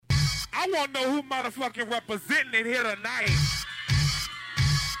I want to know who motherfucking representing it here tonight.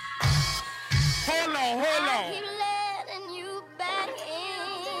 Hold on. I keep letting you back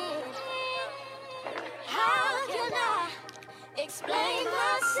in. How can I explain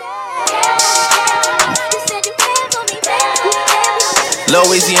myself? You said you cared for me, baby.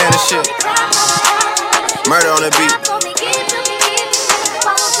 Louisiana shit. Murder on the beat.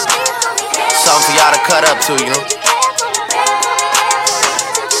 Something for y'all to cut up to, you know?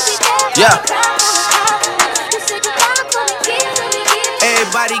 Yeah.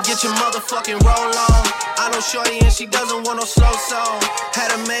 Everybody get your motherfucking roll on. I know shorty and she doesn't want no slow song.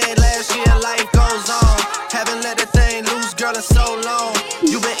 Had a man last year, life goes on. Haven't let the thing loose, girl, in so long.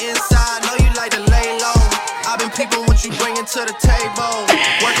 You been inside, know you like to lay low. I've been peeping what you bringing to the table.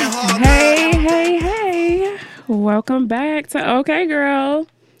 Working hard. Hey. Welcome back to Okay Girl.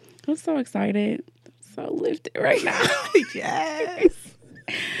 I'm so excited. So lifted right now. Yes.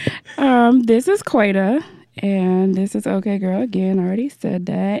 This is Quaida, and this is Okay Girl again. I already said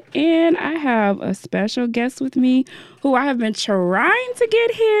that. And I have a special guest with me who I have been trying to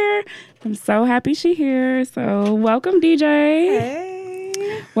get here. I'm so happy she's here. So welcome, DJ.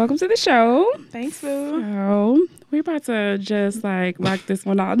 Hey. Welcome to the show. Thanks, boo. So we're about to just like rock this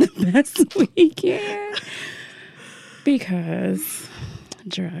one out the best we can. Because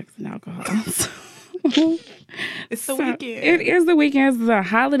drugs and alcohol. It's the weekend. It is the weekend. It's a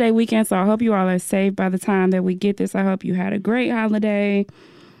holiday weekend, so I hope you all are safe by the time that we get this. I hope you had a great holiday,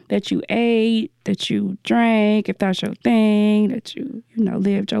 that you ate, that you drank, if that's your thing, that you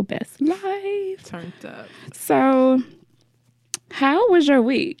lived your best life. Turned up. So, how was your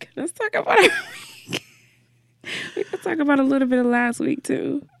week? Let's talk about our week. We can talk about a little bit of last week,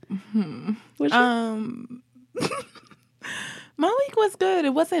 too. Mm-hmm. My week was good.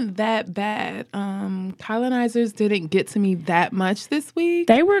 It wasn't that bad. Colonizers didn't get to me that much this week.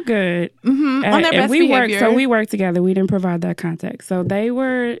 They were good. Mm-hmm. On their best behavior. We worked together. We didn't provide that context. So they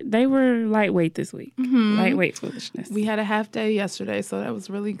were lightweight this week. Mm-hmm. Lightweight foolishness. We had a half day yesterday, so that was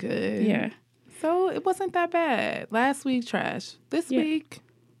really good. Yeah. So it wasn't that bad. Last week, trash. This week.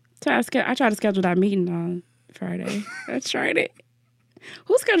 So I tried to schedule that meeting on Friday. I tried it.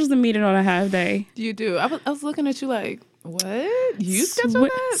 Who schedules a meeting on a half day? You do. I was looking at you like, what? You scheduled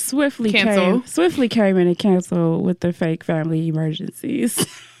that? Swiftly came in and canceled with the fake family emergencies.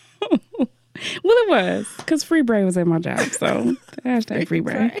 Well, it was because Free Bray was at my job, so hashtag Free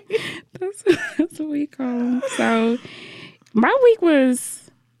Bray. That's what we call him. So my week was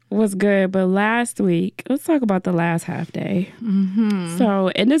good, but last week, let's talk about the last half day. Mm-hmm. So,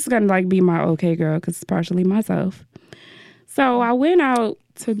 and this is gonna like be my okay girl because it's partially myself. So I went out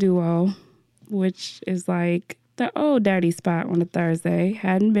to Duo, which is like the old daddy spot on a Thursday.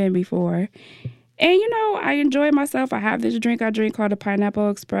 Hadn't been before. And, I enjoyed myself. I have this drink I drink called the Pineapple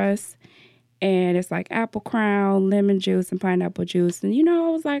Express. And it's like apple crown, lemon juice, and pineapple juice. And, I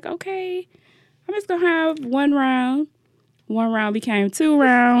was like, okay, I'm just going to have one round. One round became 2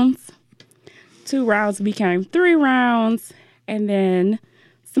 rounds. 2 rounds became 3 rounds. And then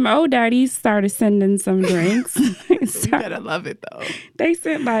some old daddies started sending some drinks. You gotta love it, though. They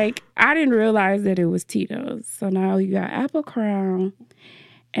sent, I didn't realize that it was Tito's. So now you got Apple Crown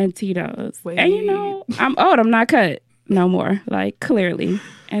and Tito's. Wait. And, I'm old. I'm not cut no more, clearly.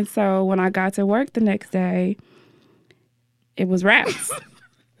 And so when I got to work the next day, it was wraps.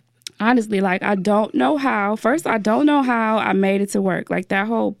 Honestly, I don't know how. First, I don't know how I made it to work. That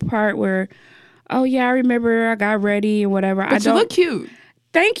whole part where, oh, yeah, I remember I got ready and whatever. But you look cute.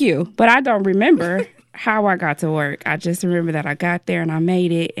 Thank you. But I don't remember how I got to work. I just remember that I got there and I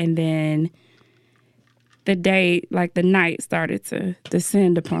made it. And then the day, the night started to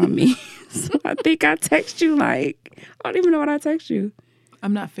descend upon me. So I think I text you I don't even know what I text you.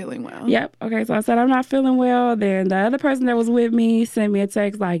 I'm not feeling well. Yep. Okay. So I said, I'm not feeling well. Then the other person that was with me sent me a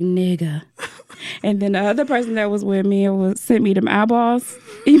text nigga. And then the other person that was with me sent me them eyeballs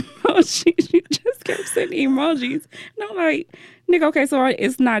emojis. You just kept sending emojis. And I'm like, nigga, okay, so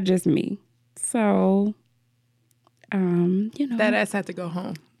it's not just me. So, that ass had to go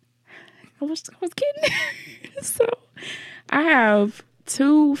home. I was kidding. So, I have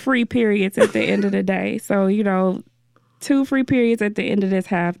 2 free periods at the end of the day. So, 2 free periods at the end of this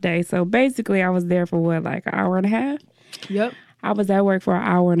half day. So, basically, I was there for an hour and a half? Yep. I was at work for an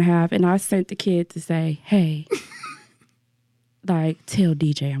hour and a half, and I sent the kid to say, hey, tell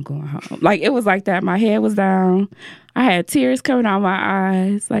DJ I'm going home. It was like that. My head was down. I had tears coming out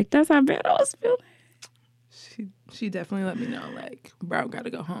my eyes. That's how bad I was feeling. She definitely let me know, bro, gotta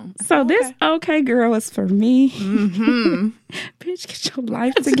go home. So this okay girl is for me. Mm-hmm. Bitch, get your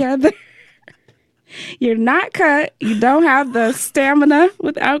life together. You're not cut. You don't have the stamina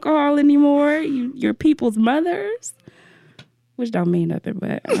with alcohol anymore. You're people's mothers, which don't mean nothing,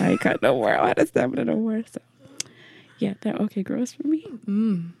 but I ain't cut no more. I don't have the stamina no more. So, yeah, that okay girls for me.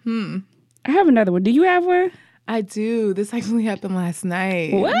 Mm-hmm. I have another one. Do you have one? I do. This actually happened last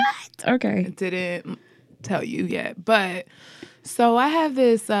night. What? I Okay. didn't tell you yet, but so I have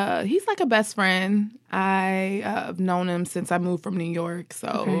this. He's like a best friend. I've known him since I moved from New York, so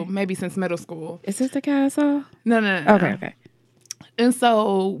Okay. maybe since middle school. Is this the guy I saw? No. Okay. And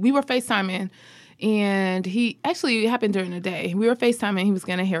so we were FaceTiming, and he actually it happened during the day. We were FaceTiming. He was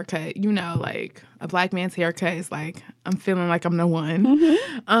getting a haircut. You know, like a black man's haircut is like I'm feeling like I'm the one.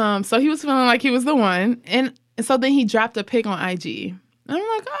 Mm-hmm. So he was feeling like he was the one, and so then he dropped a pic on IG. And I'm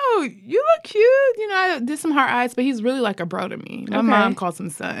like, oh, you look cute. You know, I did some heart eyes, but he's really like a bro to me. My Okay. mom calls him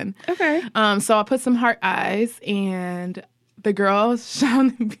son. Okay. So I put some heart eyes, and the girl, she's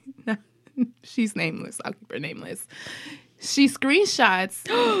nameless. I'll keep her nameless. She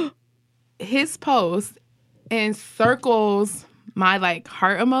screenshots his post and circles my like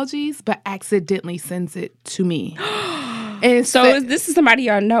heart emojis, but accidentally sends it to me. And So this is somebody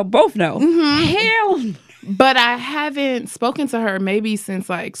y'all know, both know. Hell no. but I haven't spoken to her maybe since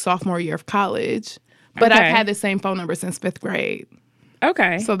like sophomore year of college. But Okay. I've had the same phone number since 5th grade.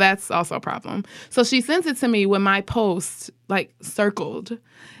 Okay. So that's also a problem. So she sends it to me with my post like circled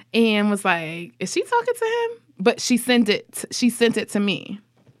and was like, is she talking to him? But she sent it to me.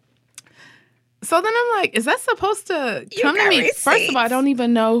 So then I'm like, is that supposed to come to got me? First of all, I receipts. don't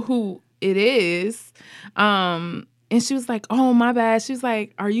even know who it is. And she was like, oh, my bad. She was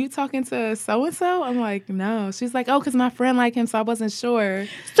like, are you talking to so-and-so? I'm like, no. She's like, oh, because my friend liked him, so I wasn't sure.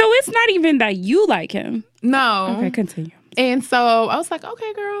 So it's not even that you like him. No. Okay, continue. And so I was like,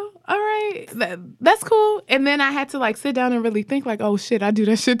 okay, girl, all right, that's cool. And then I had to like sit down and really think like, oh shit, I do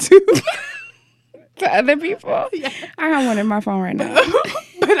that shit too. To other people? Yeah. I got one in my phone right now.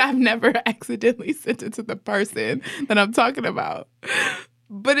 But I've never accidentally sent it to the person that I'm talking about.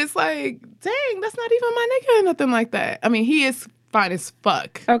 But it's like, dang, that's not even my nigga or nothing like that. I mean, he is fine as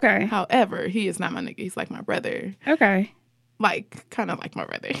fuck. Okay. However, he is not my nigga. He's like my brother. Okay. Like, kind of like my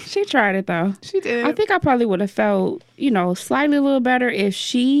brother. She tried it though. She did. I think I probably would have felt, slightly a little better if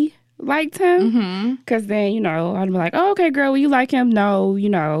she liked him. Because then, I'd be like, oh, okay, girl, well, you like him? No,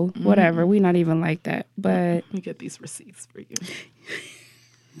 whatever. We not even like that. But Let me get these receipts for you.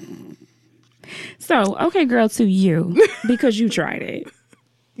 so, okay, girl, to you, because you tried it.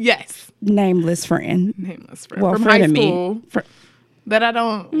 Yes. Nameless friend. Nameless friend. Well, From friend high of school. me. That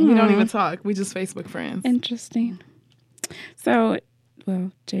we don't even talk. We just Facebook friends. Interesting. So,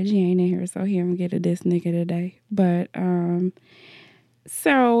 well, JG ain't in here, so he don't get a diss nigga today. But,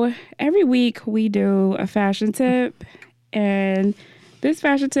 so every week we do a fashion tip, and this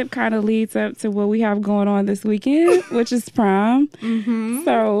fashion tip kind of leads up to what we have going on this weekend, which is prom.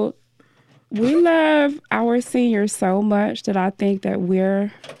 So we love our seniors so much that I think that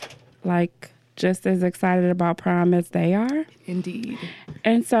we're like just as excited about prom as they are. Indeed.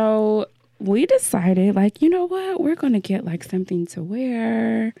 And so we decided, like, you know what? We're going to get, like, something to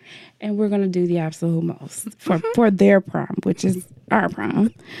wear, and we're going to do the absolute most for their prom, which is our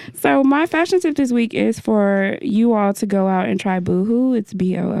prom. So my fashion tip this week is for you all to go out and try Boohoo. It's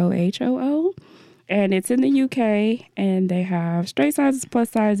BOOHOO. And it's in the UK, and they have straight sizes, plus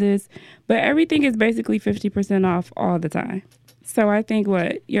sizes, but everything is basically 50% off all the time. So I think,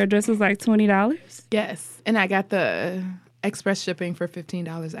 your dress was like $20? Yes. And I got the express shipping for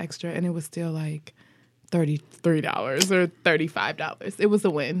 $15 extra, and it was still like $33 or $35. It was a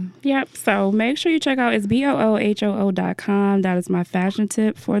win. Yep. So make sure you check out it's BOOHOO.com. That is my fashion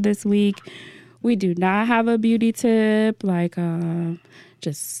tip for this week. We do not have a beauty tip. Like,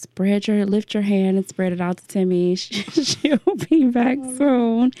 just lift your hand and spread it out to Timmy. She'll be back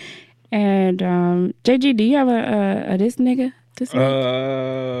soon. And JG, do you have a this nigga this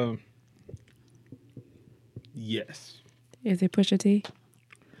week? Yes. Is it Pusha T?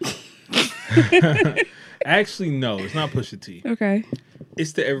 Actually, no, it's not Pusha T. Okay.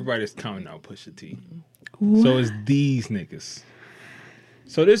 It's to everybody that's counting out Pusha T. What? So it's these niggas.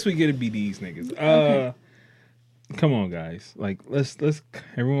 So this week it'll be these niggas. Okay. Come on, guys. Like, let's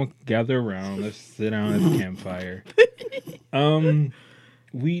everyone gather around. Let's sit down at the campfire.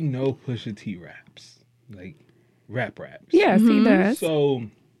 We know Pusha T raps, like raps. Yes, he does. So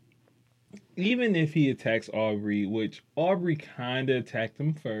even if he attacks Aubrey, which Aubrey kind of attacked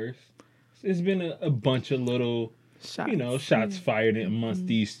him first, there's been a bunch of little, shots fired amongst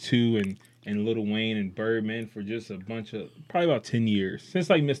these two and Lil Wayne and Birdman for just a bunch of, probably about 10 years, since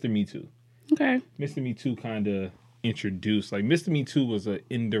like Mr. Me Too. Okay. Mr. Me Too kind of introduced. Like Mr. Me Too was an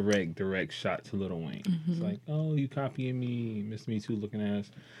indirect, direct shot to Lil Wayne. It's like, oh, you copying me, Mr. Me Too looking ass.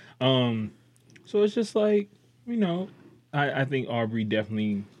 So it's just like, you know, I think Aubrey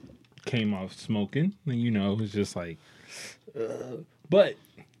definitely came off smoking. And, you know, it was just like, but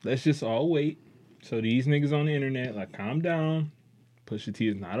let's just all wait. So these niggas on the internet, like, calm down. Pusha T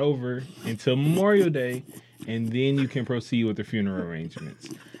is not over until Memorial Day, and then you can proceed with the funeral arrangements.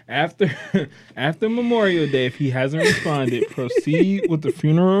 After Memorial Day, if he hasn't responded, proceed with the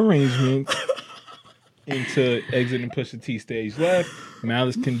funeral arrangements into Exit and Pusha T stage left.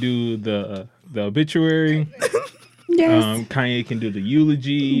 Malice can do the obituary. Yes. Kanye can do the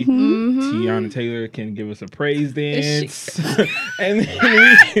eulogy. Tiana Taylor can give us a praise dance. And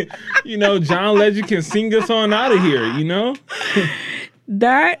then we, you know, John Legend can sing us on out of here, you know?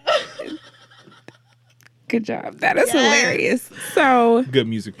 Good job. That is hilarious. So, good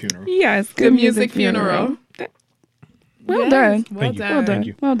music funeral. yes, Good music funeral. Well done. Well Thank you. done. Well done. Thank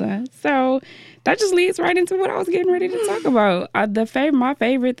you. Well done. So that just leads right into what I was getting ready to talk about. My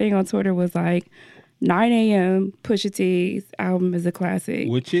favorite thing on Twitter was like 9 a.m. Pusha T's album is a classic.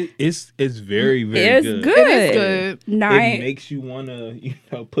 Which it's very, very It's good. good. It is good. It 9. makes you want to, you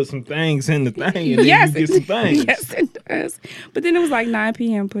know, put some things in the thing and then Yes, you get some things. yes, it does. But then it was like 9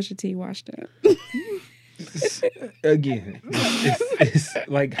 p.m. Pusha T washed up. Again, it's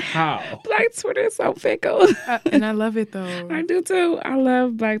like how? Black Twitter is so fickle. And I love it though. I do too. I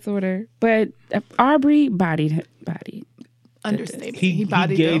love Black Twitter. But Aubrey bodied. Understated. He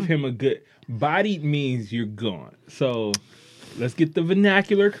bodied gave them. him a good bodied means you're gone. So let's get the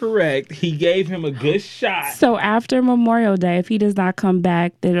vernacular correct. He gave him a good shot. So after Memorial Day, if he does not come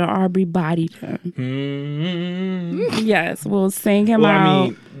back, then Aubrey bodied him. Yes, we'll sing him Well, out. I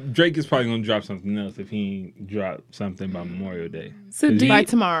mean, Drake is probably gonna drop something else if he ain't drop something by Memorial Day. So 'Cause do By you,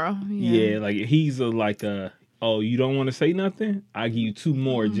 tomorrow. Yeah, like he's oh, you don't want to say nothing? I give you 2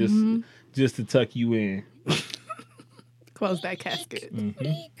 more just to tuck you in. Close that casket.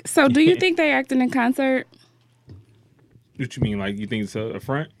 so do you think they acted in concert? What you mean? Like you think it's a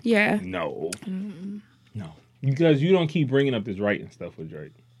front? Yeah. No, no, because you don't keep bringing up this writing stuff with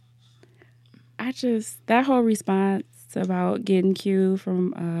Drake. That whole response about getting Quentin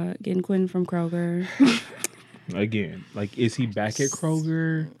from Kroger. Again, like, is he back at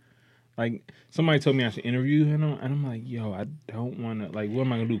Kroger? Like, somebody told me I should interview him, and I'm like, yo, I don't want to. Like, what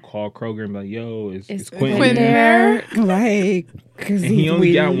am I gonna do? Call Kroger and be like, yo, is Quentin Quentin there? there? Like, because And he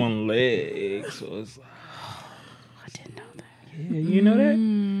only got one leg, so it's like, I didn't know that. yeah, you know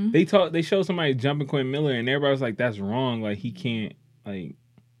that they showed somebody jumping Quentin Miller, and everybody was like, that's wrong. Like, he can't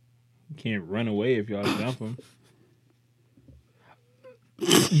run away if y'all jump him.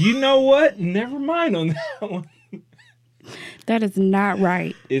 You know what? Never mind on that one. That is not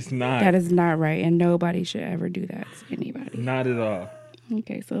right. It's not. That is not right, and nobody should ever do that to anybody. Not at all.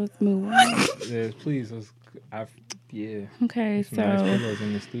 Okay, so let's move on. Yes, please. Yeah. Okay, Some nice so pillows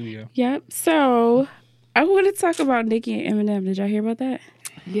in the studio. yep. So I want to talk about Nicki and Eminem. Did y'all hear about that?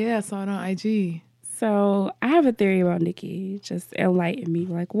 Yeah, I saw it on IG. So I have a theory about Nicki. Just enlighten me.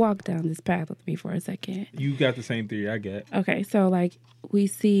 Like, walk down this path with me for a second. You got the same theory I got. Okay, so like we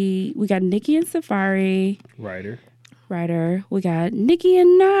got Nicki and Safari, Writer. We got Nicki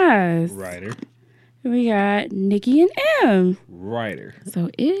and Nas. Writer. We got Nicki and M. Writer. So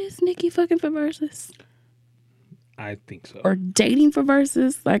is Nicki fucking for Versus? I think so. Or dating for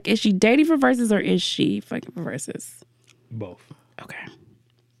Versus? Like, is she dating for Versus or is she fucking for Versus? Both. Okay.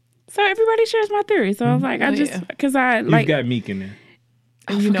 So everybody shares my theory. So I was like, because I like. You got Meek in there.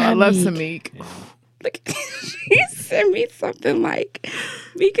 And you know, I forgot love Meek. some Meek. Like, he sent me something like,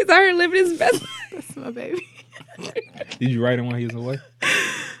 because I heard living his best. That's my baby. Did you write him while he was away?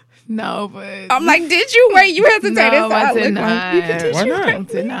 No, but I'm like, did you? Wait, you hesitated. no, so I looked did like, not. you can Why not? I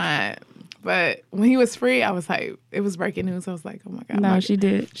did not. But when he was free, I was like, it was breaking news. I was like, oh my god. No, my she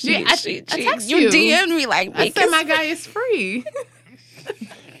did. I text you you. DM'd me like, I said my guy is free.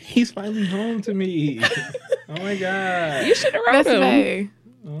 He's finally home to me. Oh my god. You should have wrote That's him. Bay.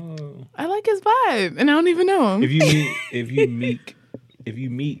 Oh. I like his vibe, and I don't even know him. If you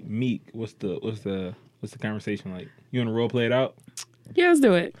meet Meek, what's the conversation like? You want to role play it out? Yeah, let's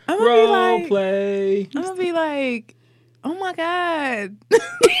do it. I'm gonna Role play. I'm gonna be like, oh my god.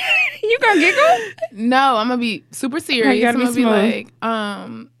 You gonna giggle? No, I'm gonna be super serious. You gotta I'm be gonna be smooth.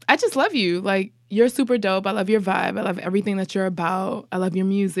 like, I just love you. Like, you're super dope. I love your vibe. I love everything that you're about. I love your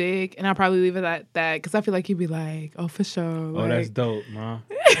music. And I'll probably leave it at that because I feel like you'd be like, oh, for sure. Oh, Like, that's dope, ma.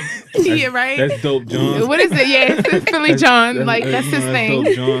 yeah, right? That's dope, John. What is it? Yeah, it's Philly John. Like, that's his thing.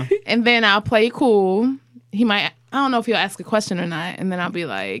 Dope, John. And then I'll play it cool. He might, I don't know if he'll ask a question or not. And then I'll be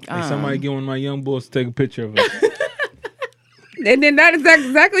like, Hey, somebody get one of my young boys to take a picture of us. And then that is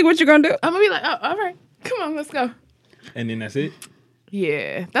exactly what you're gonna do. I'm gonna be like, oh, all right, come on, let's go. And then that's it.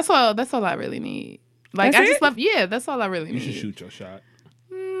 Yeah, that's all I really need. Like That's I just it? love. Yeah, that's all I really You need. should shoot your shot.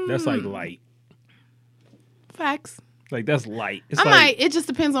 That's like light. Facts. Like that's light. It's I like might. It just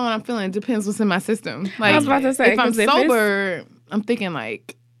depends on what I'm feeling. It depends what's in my system. Like I was about to say, if I'm 'cause if it's- sober, I'm thinking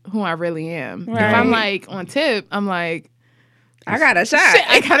like who I really am. Right. If I'm like on tip, I'm like, I got a shot. shit,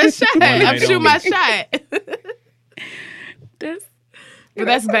 I got a shot. I'm night shooting my only. shot. That's, But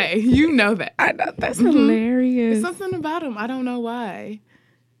that's Bay. You know that. I know, that's hilarious. There's something about him. I don't know why.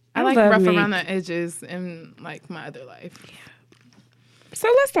 I I like love rough Meek. around the edges in like my other life. So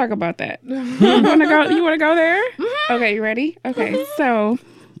let's talk about that. You wanna go there? Okay, you ready? Okay, so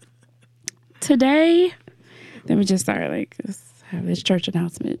today, let me just start let's have this church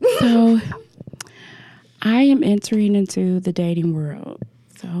announcement. So I am entering into the dating world.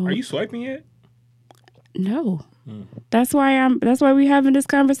 So are you swiping yet? no. That's why we having this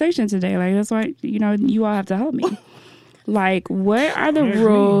conversation today. Like that's why, you all have to help me. Like, what are the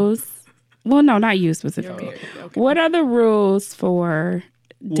rules? Well, no, not you specifically. Okay. What are the rules for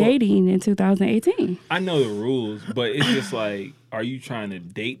dating in 2018? I know the rules, but it's just like, are you trying to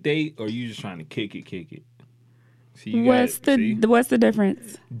date, or are you just trying to kick it? So you What's the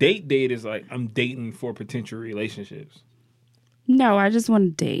difference? Date is like I'm dating for potential relationships. No, I just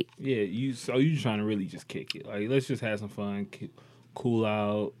want to date. Yeah, you trying to really just kick it. Like let's just have some fun, cool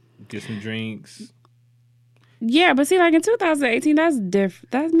out, get some drinks. Yeah, but see, like in 2018, that's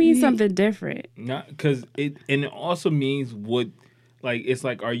different. That means something different. Not because it also means what, like it's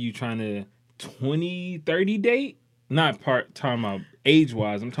like, are you trying to 20-30 date? Not talking about age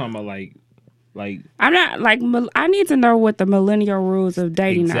wise. I'm talking about like I'm not like I need to know what the millennial rules of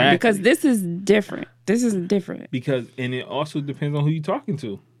dating are Exactly. because this is different. This is different. because and it also depends on who you're talking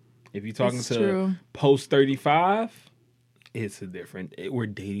to. If you're talking It's to true. post 35, it's a different. We're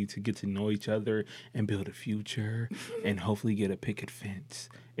dating to get to know each other and build a future and hopefully get a picket fence.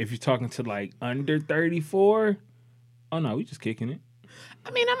 If you're talking to like under 34, oh no, we just kicking it.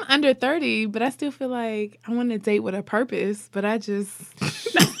 I mean, I'm under 30, but I still feel like I want to date with a purpose. But I just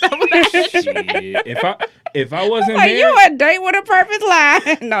Yeah. If I wasn't Like married, you a date with a purpose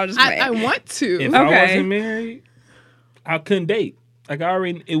line? No, just I want to. if I Okay. wasn't married, I couldn't date. Like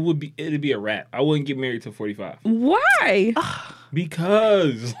it'd be a wrap. I wouldn't get married till 45 Why?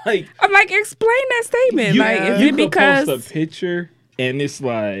 because like I'm like, explain that statement. you, Like, is you it could because post a picture and it's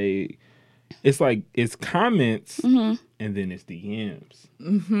comments and then it's DMs.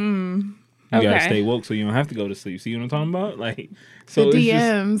 You gotta Okay. stay woke so you don't have to go to sleep. See what I'm talking about? Like, the so it's just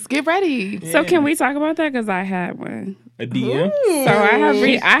DMs. Get ready. So can we talk about that? Because I had one. a DM. So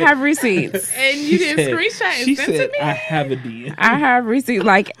I have receipts. And you didn't said- screenshot She and send said, to me? "I have a DM." I have receipts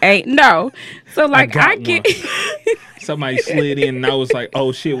like 8. No. So like got I get Somebody slid in and I was like,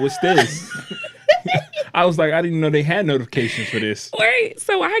 "Oh shit, what's this?" I was like, I didn't know they had notifications for this. Wait,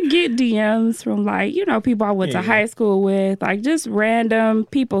 so I get DMs from like, people I went to Yeah. high school with, like just random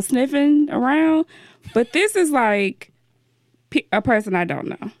people sniffing around. But this is like a person I don't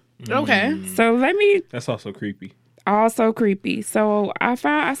know. Okay. So let me That's also creepy. also creepy. So I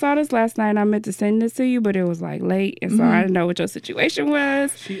saw this last night. I meant to send this to you, but it was like late, and so I didn't know what your situation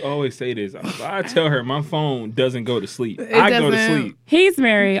was. She always say this. I tell her my phone doesn't go to sleep. I go to doesn't. sleep. He's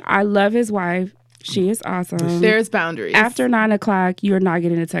married. I love his wife. She is awesome. There's boundaries. After 9 o'clock, you're not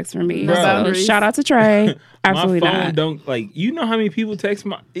getting a text from me. No So boundaries. shout out to Trey. Absolutely my phone not. don't like. You know how many people text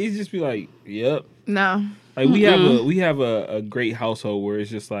my? It just be like, yep. No. Like we have a great household where it's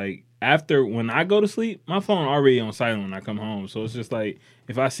just like after when I go to sleep, my phone already on silent when I come home. So it's just like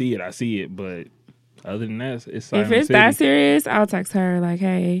if I see it, I see it. But other than that, it's silent. If it's that serious, I'll text her like,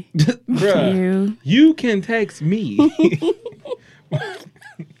 "Hey, Bruh, you, you can text me.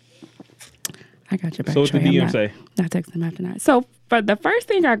 I got your back." So what the Trey. I'm DM not- say? Not texting him after 9. So for the first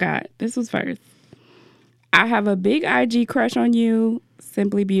thing I got, this was first. I have a big IG crush on you.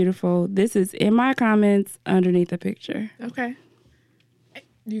 Simply beautiful. This is in my comments underneath the picture. Okay.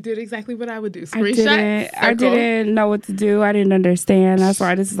 You did exactly what I would do. I Screenshot. I didn't know what to do. I didn't understand. That's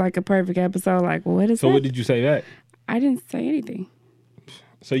why this is like a perfect episode. Like, what is So that? what did you say back? I didn't say anything.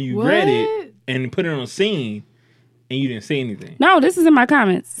 So you What? read it and put it on scene, and you didn't say anything. No, this is in my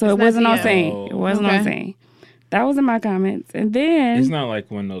comments. So It's it not wasn't on DM. scene. It wasn't on Okay. scene. That was in my comments. And then, It's not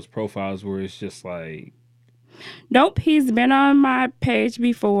like one of those profiles where it's just like, nope, he's been on my page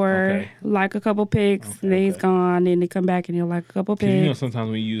before, Okay. like a couple pics. Okay, and then he's okay. gone. Then he come back and he'll like a couple 'cause you know pics. sometimes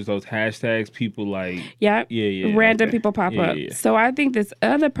when you use those hashtags, people like, Yep. yeah, Random okay. people pop Yeah, up. yeah. So I think this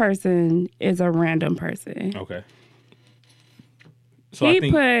other person is a random person. Okay. So He I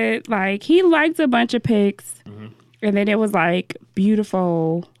think put like he liked a bunch of pics. Mm-hmm. And then it was like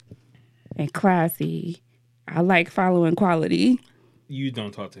beautiful and classy. I like following quality. You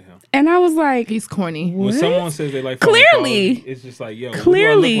don't talk to him. And I was like, He's corny. When what? someone says they like following Clearly. quality, it's just like, yo,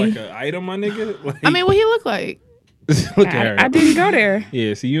 Clearly. do I look like an item, my nigga? Like, I mean, what he look like? look at her. I didn't go there.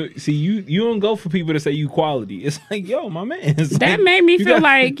 Yeah, you don't go for people to say you quality. It's like, yo, my man. It's That like, made me you feel got-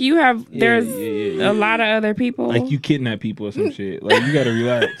 like you have, there's yeah. a lot of other people. like you kidnap people or some shit. Like you gotta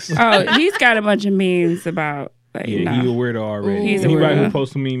relax. Oh, he's got a bunch of memes about, like, Yeah, nah. you a weirdo already. He's a Anybody who weirdo.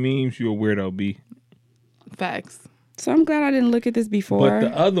 posts me memes, you a weirdo, B. Facts. So I'm glad I didn't look at this before. But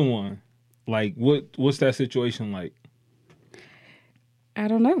the other one, like, what's that situation like? I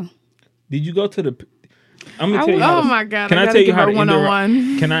don't know. Did you go to the? I'm gonna I tell you. would- How Oh to- my God. Can I gotta tell you give how her to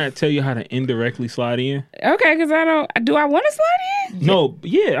one-on-one. Can I tell you how to indirectly slide in? Okay, because do I want to slide in? No,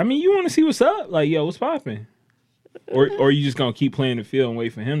 yeah. I mean, you want to see what's up? Like, yo, what's popping? Or you just gonna keep playing the field and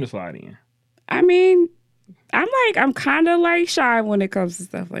wait for him to slide in? I mean, I'm kind of like shy when it comes to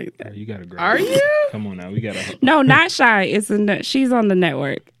stuff like that. You gotta grow. Are you? Come on now, we gotta. No, not shy. She's on the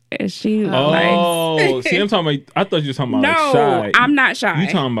network. And she Oh, see, I'm talking about. I thought you were talking about no, like, shy. I'm not shy. You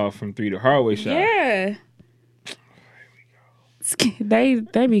talking about from 3 to Hardway shy? Yeah. They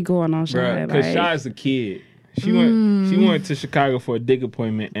be going on shy. Bruh, because like, Shy's a kid. She went to Chicago for a dick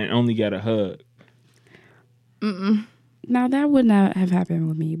appointment and only got a hug. no, that would not have happened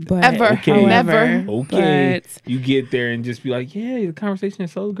with me. But Ever. Okay. Never. Okay. But You get there and just be like, yeah, the conversation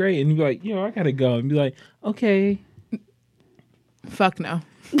is so great. And you be like, yo, I gotta go. And be like, okay. Fuck no.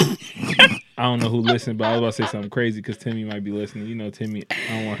 I don't know who listened, but I was about to say something crazy because Timmy might be listening. You know, Timmy, I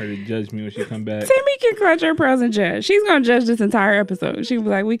don't want her to judge me when she come back. Timmy can clutch her pearls and judge. She's gonna judge this entire episode. She'll be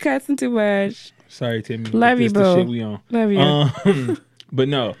like, "We cussing too much." Sorry, Timmy. Love you, This the boo. shit we on. Love you. But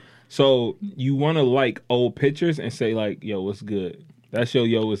no. So you want to like old pictures and say like, yo, what's good? That's your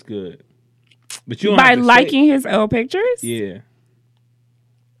yo, what's good. But you don't By have to say- liking his old pictures. Yeah.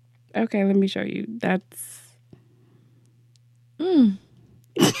 Okay, let me show you. That's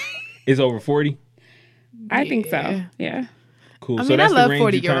It's over 40. I think so. Yeah. Yeah. Cool. I so mean, I that's love the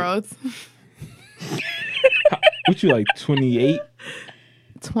range 40-year-olds. What you like 28?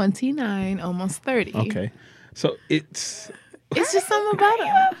 29, almost 30. Okay. So it's It's just something about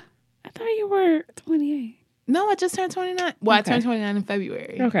it. I thought you were 28. No, I just turned 29. Well, Okay. I turned 29 in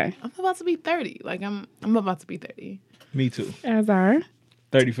February. Okay. I'm about to be 30. Like, I'm about to be 30. me too. As are.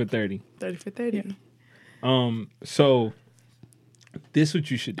 30 for 30. 30 for 30. So this what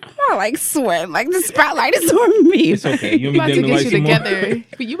you should do. I like sweating. Like the spotlight is on me. It's okay. You I'm about want to me to get you some more? together.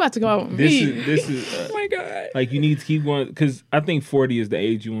 But you about to go out with This me. is Oh my god. like you need to keep going because I think 40 is the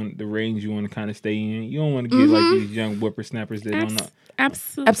age you want, the range you want to kind of stay in. You don't want to get like these young whippersnappers that don't know,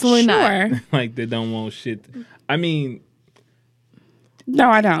 Absolutely not. sure. like they don't want shit. I mean, No,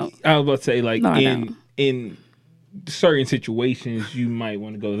 I don't. I was about to say like No, I in don't. in certain situations you might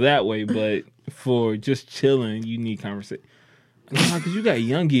want to go that way, but for just chilling, you need conversation. Because you got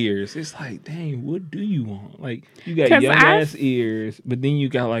young ears, it's like, dang, what do you want? Like you got 'Cause young ass ears, but then you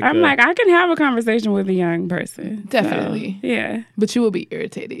got like I'm like, I can have a conversation with a young person. Definitely. So, yeah. But you will be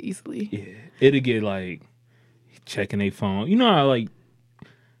irritated easily. yeah, it'll get like checking their phone. You know how like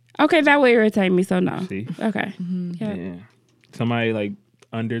Okay, that would irritate me, so no. see, Okay. Yeah. yeah, somebody like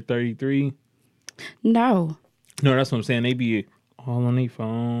under 33. No. No, that's what I'm saying. They be all on their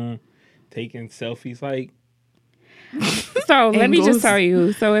phone, taking selfies. Like, So let me just Angles. tell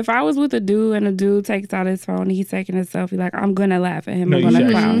you. So if I was with a dude and a dude takes out his phone and he's taking a selfie, like I'm gonna laugh at him. No, I'm you gonna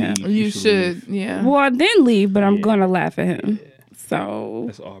should clown actually him. leave. You should, yeah. Well, then leave, but I'm gonna laugh at him. So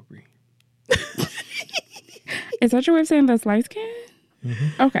that's Aubrey. is that your way of saying that's light skin?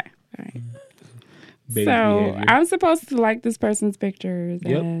 Mm-hmm. Okay. All right. Baby So behavior. I'm supposed to like this person's pictures.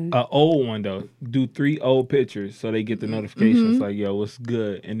 Yep. And An old one though. Do 3 old pictures so they get the notifications Mm-hmm. like, yo, what's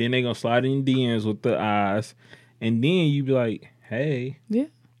good? And then they gonna slide in DMs with the eyes. And then you be like, hey. Yeah.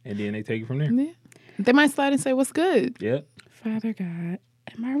 And then they take it from there. Yeah. They might slide and say, what's good? Yep. Father God,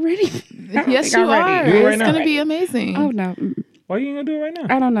 am I ready? I don't Yes, think you I'm are. ready. Do it right It's now. going to be amazing. Oh no, Why you ain't gonna do it right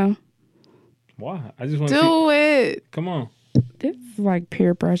now? I don't know. Why? I just want to see. Do it. Come on. This is like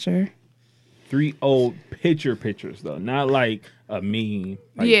peer pressure. 3 old pictures though. Not like a meme.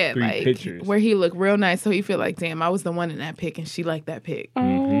 Like yeah, 3 like pictures. where he looked real nice, so he feel like, damn, I was the one in that pic, and she liked that pic.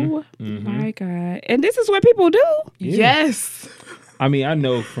 Oh my God! And this is what people do. Yeah. Yes. I mean, I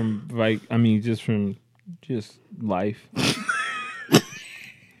know from like, I mean, just from just life.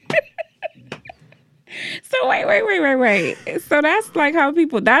 So wait. So that's like how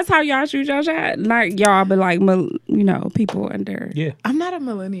people. That's how y'all shoot your shot. Not y'all, but like people under. Yeah, I'm not a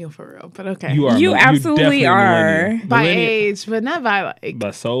millennial for real, but okay. you are. You You're absolutely definitely a are. millennial. by Millennial- age, but not by like.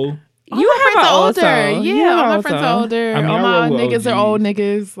 by soul. All You my have friends an are old older. soul. You Yeah, have all my old friends soul. are older. I mean, all I my roll with niggas are OGs. old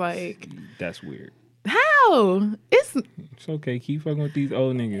niggas. Like, That's weird. how? It's It's okay. Keep fucking with these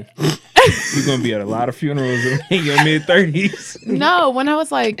old niggas. You're gonna be at a lot of funerals in your mid-30s. no. When I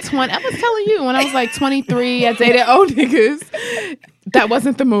was like 20, I was telling you, when I was like 23, I dated old niggas. That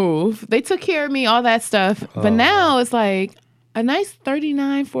wasn't the move. They took care of me, all that stuff. But now it's like a nice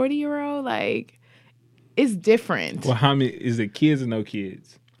 39, 40-year-old. Like, it's different. Well, how many is it? Kids or no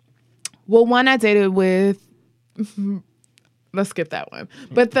kids? Well, one I dated with. Let's skip that one.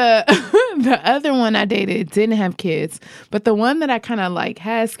 But the the other one I dated didn't have kids. But the one that I kind of like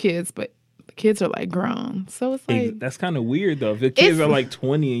has kids, but the kids are like grown. So it's like That's kind of weird though. If the kids It's- are like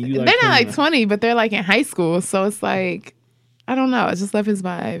 20 and you like they're not like 29. 20, but they're like in high school. So it's like I don't know. I just love his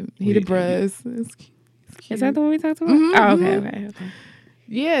vibe. He the Wait, bros. It's cute. Is that the one we talked about? Mm-hmm, Oh, okay.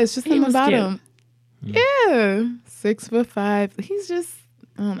 Yeah, it's just He something was about cute. him. Yeah, 6'5". He's just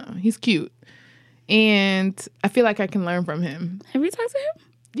I don't know. He's cute, and I feel like I can learn from him. Have you talked to him?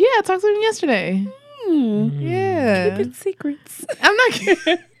 Yeah, I talked to him yesterday. Yeah, Keep it secrets. I'm not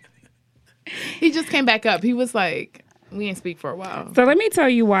kidding. He just came back up. He was like, we ain't speak for a while. So let me tell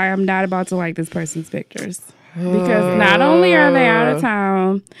you why I'm not about to like this person's pictures. Because not only are they out of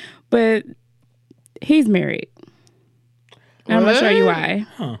town, but he's married. And I'm going to show you why.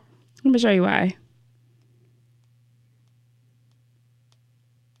 Huh. I'm going to show you why.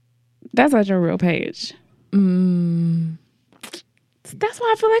 That's not your real page. That's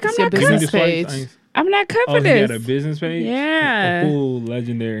why I feel like I'm It's your not business cut. Just like- page. I'm not cut Oh, for he this. got a business page? Yeah. Oh,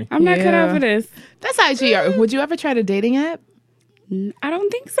 legendary. I'm not cut Yeah. out for this. That's IG. Would you ever try the dating app? I don't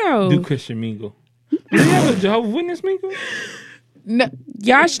think so. Do Christian mingle. Do you have a Jehovah's Witness mingle? No,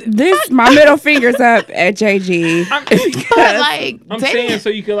 Y'all, my middle finger's up at JG. but like I'm dating. saying so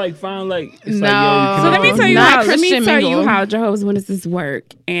you could like find like it's No. like, yo, you So let me tell you Not how. Let me Christian tell you mingle. how Jehovah's Witnesses work,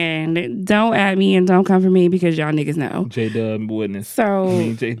 and don't at me and don't come for me because y'all niggas know. J-Dub Witness. So I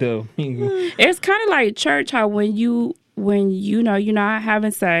mean J-Dub mingle. it's kind of like church. How when you know you're not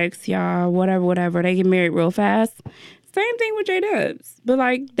having sex, y'all whatever, they get married real fast. Same thing with J-Dubs, but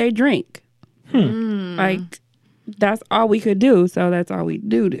like they drink. Like that's all we could do, so that's all we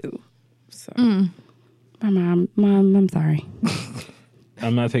do. So my mom, I'm sorry.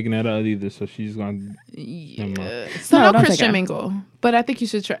 I'm not taking that out either, so she's gonna. So No, no, don't take Christian it. mingle, but I think you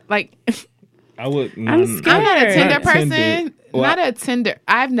should try. Like, I would. I'm scared. I'm not a Tinder Not person. Tinder. Well, Not a Tinder.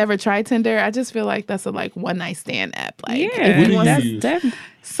 I've never tried Tinder. I just feel like that's a like one night stand app. Like, if Yeah, What do you you want- that's use? definitely.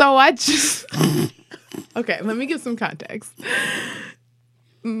 So I just. Okay, let me give some context.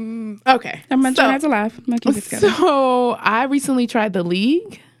 Okay, I'm gonna so, try not to laugh. I'm gonna keep it together. So I recently tried The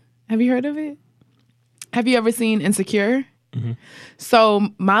League. Have you heard of it? Have you ever seen Insecure? Mm-hmm. So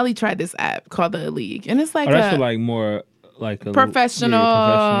Molly tried this app called The League, and it's like Oh, that's a for like more like a professional,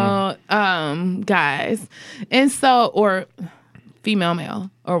 yeah, professional. guys, and so or female,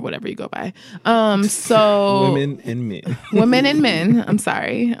 male, or whatever you go by. So Women and men. women and men. I'm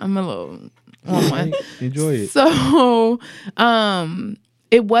sorry, I'm a little on one. Enjoy it. So,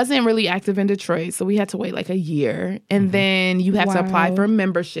 it wasn't really active in Detroit, so we had to wait like a year, and then you have to apply Wow. for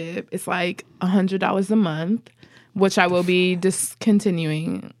membership. It's like $100 a month, which I will be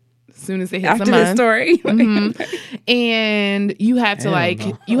discontinuing as soon as it hits After a this month. story, And you have to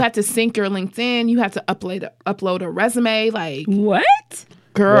Hell no. you have to sync your LinkedIn. You have to upload a resume. Like, what?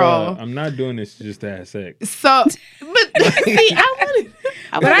 girl. Bruh, I'm not doing this just to have sex. So, but see,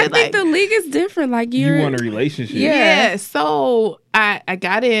 But I think the league is different. Like You you're, want a relationship? Yeah. So I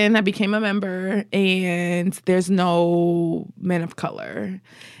got in, I became a member, and there's no men of color.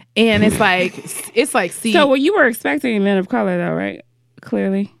 And it's like see, so well, you were expecting men of color, though, right?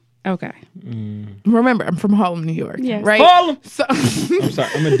 Clearly, okay. remember, I'm from Harlem, New York. Yes. Right? Harlem! So I'm sorry.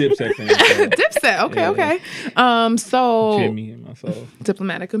 I'm a Dipset fan. So Dipset, okay, Yeah. okay. So Jimmy and myself.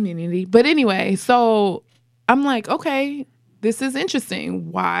 diplomatic community. But anyway, so I'm like, okay, this is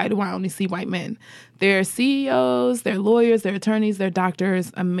interesting. Why do I only see white men? They're CEOs, they're lawyers, they're attorneys, they're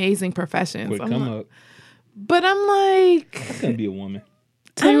doctors, amazing professions. Quick I'm come like- up. But I'm like, It's gonna be a woman.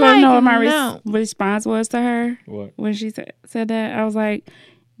 So you I'm want to know like, what my no. response was to her What? when she said that? I was like,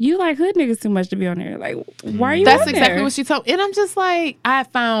 "You like hood niggas too much to be on there. Like, why are you that's on exactly there? what she told. And I'm just like, I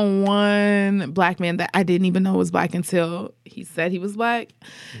found one black man that I didn't even know was black until he said he was black.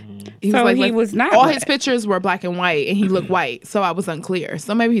 He So he like, was not All black. his pictures were black and white, and he looked white. So I was unclear.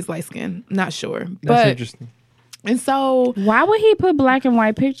 So maybe he's light skinned. Not sure. That's But interesting. and so Why would he put black and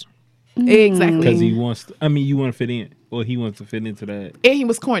white pictures? exactly. Because he wants. You want to fit in. or he wants to fit into that. And he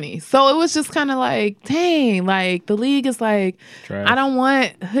was corny. So it was just kind of like, dang, like the league is like, Trash. I don't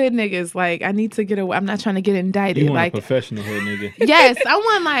want hood niggas. Like, I need to get away. I'm not trying to get indicted. You want Like, a professional hood nigga. yes, I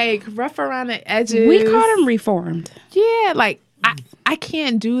want like rough around the edges. We called him reformed. Yeah, like I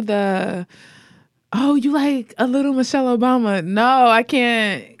can't do the, oh, you like a little Michelle Obama. No, I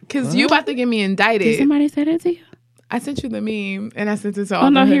can't. Because you about to get me indicted. Did somebody say that to you? I sent you the meme and I sent it to all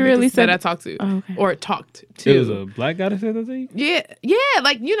no, the he hood really niggas said that I it. talked to. Oh, okay. Or talked to. It was a black guy that said that to you? Yeah,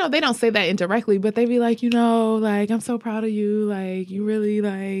 like, you know, they don't say that indirectly, but they be like, you know, like, I'm so proud of you. Like, you really,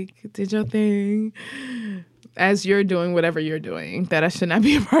 like, did your thing as you're doing whatever you're doing that I should not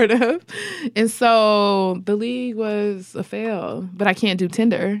be a part of. And so the league was a fail, but I can't do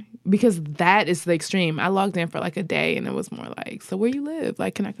Tinder because that is the extreme. I logged in for like a day and it was more like, so where you live?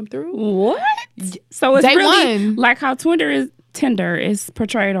 Like, can I come through? What? So it's Day really one. like how Tinder is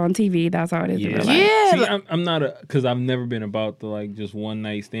portrayed on TV. That's how it is in real life. Yeah. See, I'm not because I've never been about the like just one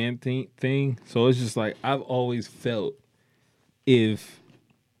night stand thing. So it's just like I've always felt if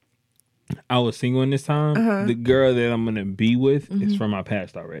I was single in this time, the girl that I'm gonna be with is from my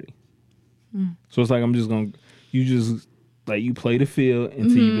past already. So it's like you play the field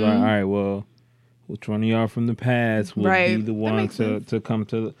until you be like, all right, well, which one of y'all from the past will Right. be the That one makes sense. to come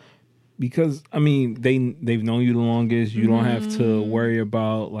to? Because I mean, they've known you the longest. You don't have to worry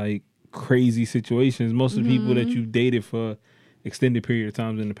about like crazy situations. Most of the people that you dated for extended period of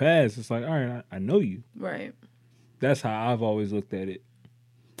times in the past, it's like, all right, I know you. Right. That's how I've always looked at it.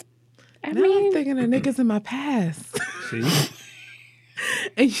 I Now mean, I'm thinking of niggas in my past. See,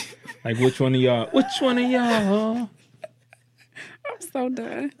 And you- like which one of y'all? I'm so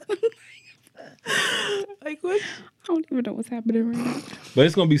done. like, what? I don't even know what's happening right now. But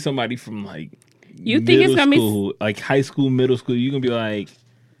it's gonna be somebody from like You think it's middle gonna be- school, like high school, middle school. You're gonna be like,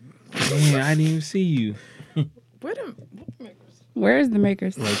 man, I didn't even see you Where the Where's the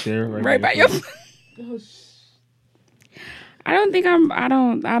makers? right there, Right by your. I don't think I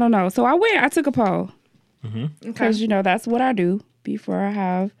don't know. So I took a poll because you know that's what I do before I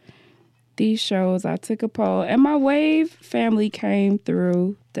have these shows. I took a poll and my wave family came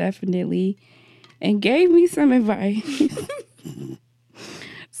through definitely and gave me some advice.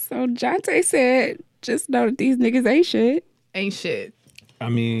 So Jonte said, just know that these niggas ain't shit. ain't shit. I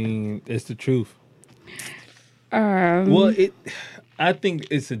mean, it's the truth. Um, Well, I think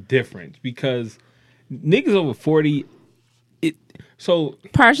it's a difference because niggas over 40. So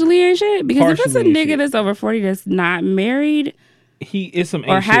partially ain't shit because if it's a Partially ain't nigga shit. that's over 40 that's not married it's some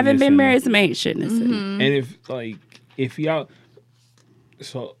or ain't haven't shitness been in married, there. some ain't shitness. And if y'all,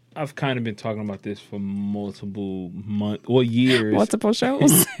 so I've kind of been talking about this for multiple months or years. Multiple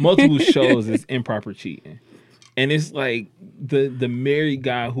shows. Multiple shows is improper cheating. And it's like the married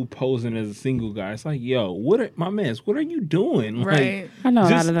guy who posing as a single guy. It's like, yo, what are you doing? Like, Right. I know a lot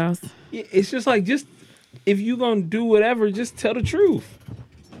Just- of those. it's just like, if you gonna do whatever, just tell the truth.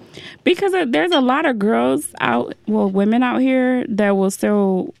 Because there's a lot of girls women out here that will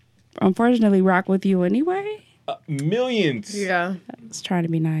still, unfortunately, rock with you anyway. Millions. Yeah. It's trying to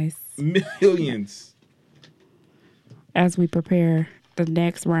be nice Millions. as we prepare the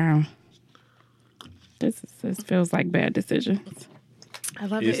next round. This feels like bad decisions. I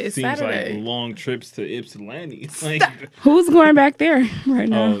love It it. It's seems Saturday. like long trips to Ypsilanti. Like, Who's going back there right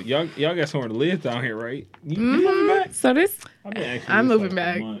now? oh, y'all got somewhere to live down here, right? You moving back? So I've been asking I'm this moving for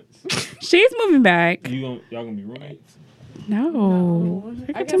back. months. she's moving back. Y'all gonna be roommates? No, I I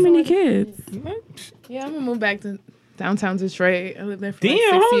got guess too many I'll- kids. Yeah, I'm gonna move back to downtown Detroit. I lived there for Damn,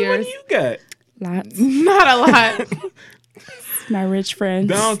 like how 6 much years. money you got? Lots. Not a lot. My rich friends.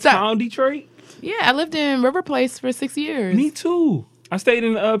 Downtown Detroit? Yeah, I lived in River Place for 6 years. Me too. I stayed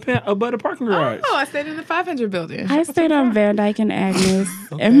in above the parking garage. Oh, I stayed in the 500 building. I stayed on Van Dyke and Agnes,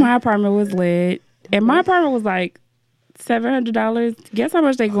 and my apartment was lit. And my apartment was like $700. Guess how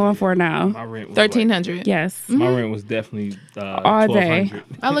much they going for now? My rent was 1,300. Yes. my rent was definitely All day. $1,200.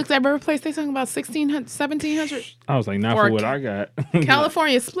 I looked at River Place. They talking about 1,600, 1,700. I was like, not Or for what I got.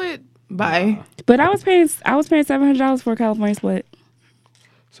 California split by. But I was paying $700 for a California split.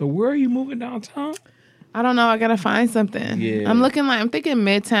 So where are you moving downtown? I don't know. I gotta find something. Yeah. I'm thinking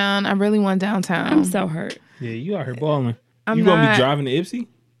Midtown. I really want downtown. I'm so hurt. Yeah, you out here balling. I'm You gonna not- be driving to Ipsy?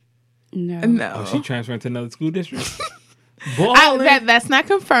 No. No. Oh, she transferring to another school district? Balling. That's not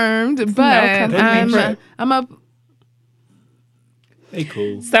confirmed, but confirmation. I'm up. They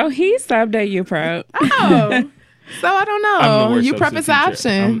cool. So he subbed at UPrep. Oh, so I don't I'm the know. worst You prep is an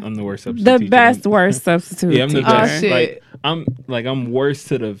substitute teacher. option. I'm the worst substitute The teacher. best, worst substitute. Yeah, I'm the teacher. best. shit. I'm worse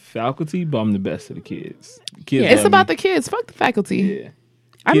to the faculty, but I'm the best to the kids. Kids Yeah. It's love about me. the kids. Fuck the faculty. Yeah.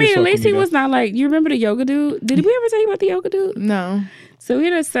 I mean, Kids at fuck least with he me, was not like, you remember the yoga dude? Did we ever tell you about the yoga dude? No. So we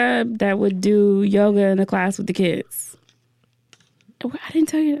had a sub that would do yoga in the class with the kids. Oh, I didn't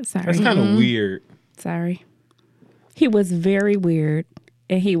tell you that. Sorry. That's kind of weird. Sorry. He was very weird,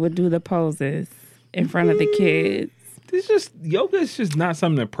 and he would do the poses in front of the kids. It's just yoga is just not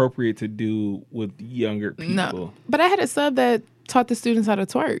something appropriate to do with younger people. No. But I had a sub that taught the students how to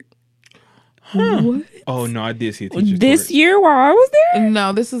twerk. What? Oh no, I did see a teacher. This twerk. year while I was there?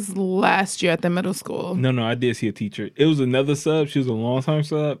 No, this is last year at the middle school. No, I did see a teacher. It was another sub. She was a long time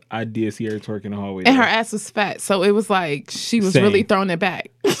sub. I did see her twerk in the hallway. And her there. ass was fat, so it was like she was Same. really throwing it back.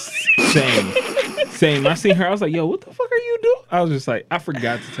 Same. I seen her. I was like, yo, what the fuck are you doing? I was just like, I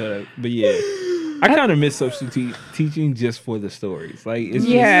forgot to tell her. But yeah, I kind of miss substitute teaching just for the stories. Like, it's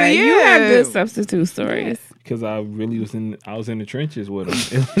Yeah, Yeah. you had good substitute stories. because I really was in the trenches with them.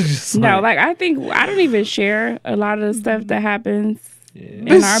 It was just No, like I think I don't even share a lot of the stuff that happens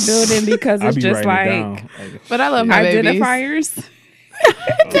in our building because I it's be just writing it like down. Like, But I love shit. my babies. identifiers.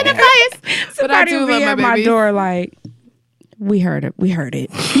 But I Somebody do will love be my at my babies. door like, we heard it. We heard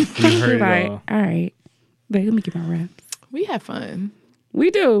it Like, all. all right. Wait, let me get my raps. We have fun. We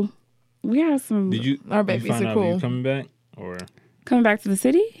do. We have some Did you? Our did you babies find are out cool. You coming back or coming back to the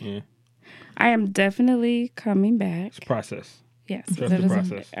city. yeah? I am definitely coming back. It's a process. Yes, Trust that the is-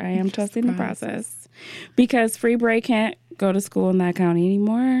 process. I am trusting the process. process because Free Break can't go to school in that county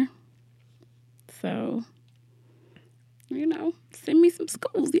anymore. So, send me some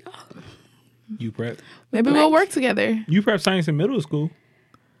schools, y'all. You prep. Maybe we'll work together. You prep science in middle school.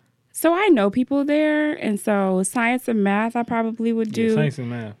 So I know people there, and so science and math I probably would do. Yeah, science and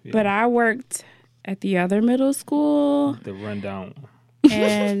math. Yeah. But I worked at the other middle school, The rundown.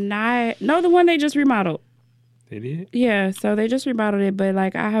 and the one they just remodeled. They did. Yeah, so they just remodeled it, but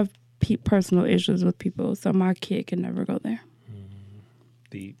like I have personal issues with people, so my kid can never go there.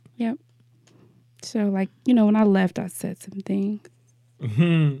 Deep. Yep. So like when I left, I said some things,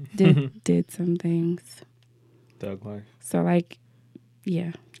 did some things. Thug life. So like,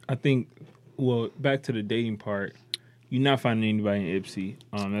 yeah. I think. Well, back to the dating part. You're not finding anybody in Ipsy.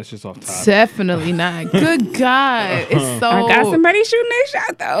 That's just off top. Definitely not. Good God. It's so. I got somebody shooting their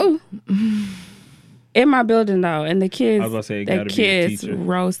shot though. In my building though, and the kids, I was about to say, it the gotta be a kids teacher.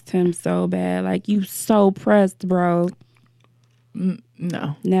 roast him so bad. Like you so pressed, bro.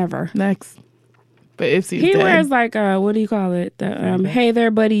 No. Never. Next. But Ipsy's He dead. wears like what do you call it? The hey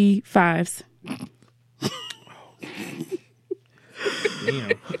there, buddy 5s.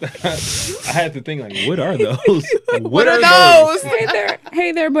 Damn. I had to think like, what are those? What are those?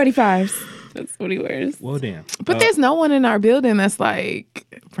 Hey there, buddy 5s. That's what he wears. Well, damn. But there's no one in our building that's like,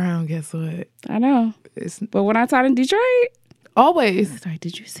 Brown, guess what? I know. It's But when I taught in Detroit, always. it's like,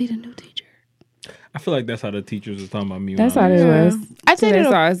 did you see the new teacher? I feel like that's how the teachers was talking about me. That's when how I was- it Yeah. was. I So dated they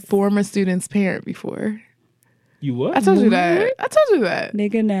saw a us. former student's parent before. You what? I told you that. I told you that.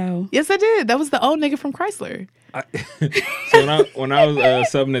 Nigga, no. Yes, I did. That was the old nigga from Chrysler. So when I was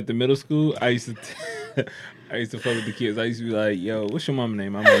subbing at the middle school, I used to fuck with the kids. I used to be like, "Yo, what's your mama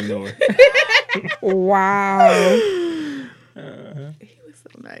name?" I'm gonna know her. Wow. He was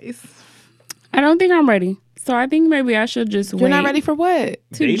so nice. I don't think I'm ready. So I think maybe I should just You're wait not ready for what?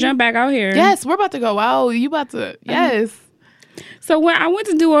 to Dating? jump back out here. Yes, we're about to go out. You about to? Yes. So when I went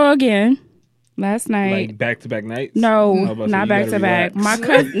to Duo again last night. Like back to back nights. No, I was about to say, not you back gotta to back.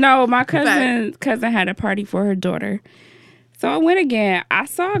 relax. My cousin had a party for her daughter. So I went again. I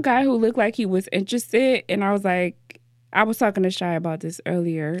saw a guy who looked like he was interested, and I was like, I was talking to Shy about this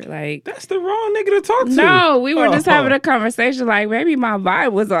earlier. Like, That's the wrong nigga to talk to. no, we were just Oh. having a conversation. Like, maybe my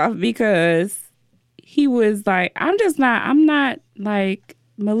vibe was off because he was like, I'm not like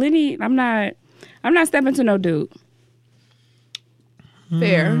millennial. I'm not stepping to no dude.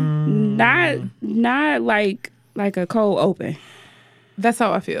 Fair. Not like a cold open. That's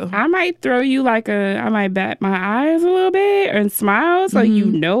how I feel. I might throw you I might bat my eyes a little bit and smile so you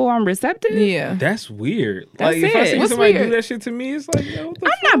know I'm receptive. Yeah. That's weird. That's Like if I it. see What's somebody weird? do that shit to me, it's like, yo, what the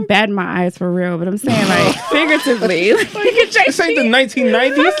I'm not batting my eyes for real, but I'm saying like figuratively. Like, This ain't the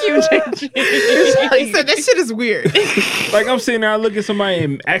 1990s. He said that shit is weird. Like I'm sitting there, I look at somebody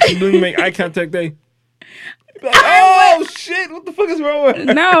and actually do make eye contact. They like, oh shit, what the fuck is wrong with her?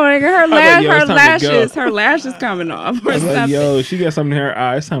 No, nigga, her like, yo, it's time to go. lashes coming off or I'm like, something. yo, she got something in her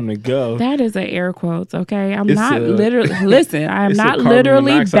eye. It's time to go. That is an air quotes, okay? I'm It's not a- literally listen. I am it's a not carbon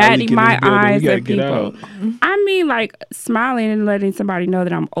literally monoxide batting leak in my this building. We eyes gotta at get people. out. I mean, like smiling and letting somebody know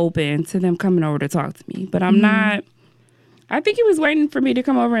that I'm open to them coming over to talk to me. But I'm not. I think he was waiting for me to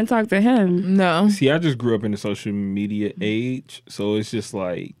come over and talk to him. No. See, I just grew up in the social media age, so it's just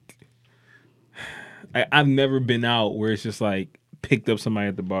like I've never been out where it's just like picked up somebody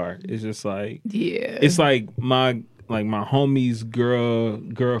at the bar. It's just like Yeah. it's like my homie's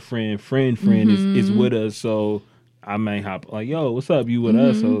girlfriend friend is with us, so I may hop like, yo, what's up? You with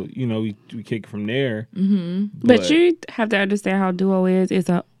us? So we kick it from there. But you have to understand how duo is. It's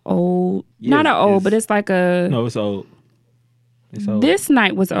a old, not an old, but it's like a. No, it's old. It's old. This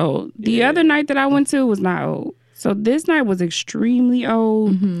night was old. The other night that I went to was not old. So this night was extremely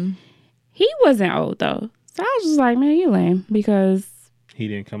old. He wasn't old though. So I was just like, man, you lame because he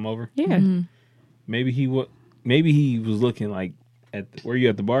didn't come over. Yeah. Maybe he was looking like were you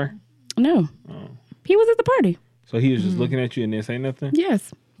at the bar? No. Oh. He was at the party. So he was just looking at you and didn't say nothing?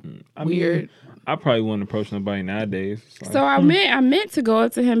 Yes. I mean, I probably wouldn't approach nobody nowadays. Like, so I meant to go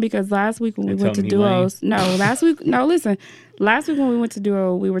up to him because last week when we went to duos. Last week when we went to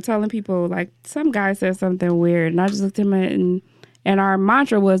duo, we were telling people like some guy said something weird, and I just looked at him and our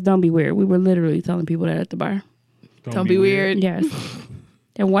mantra was "Don't be weird." We were literally telling people that at the bar. Don't be weird. Yes.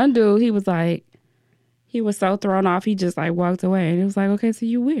 And one dude, he was so thrown off, he just like walked away, and it was like, okay, so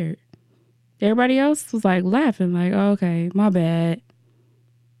you weird. Everybody else was like laughing, like, oh, okay, my bad.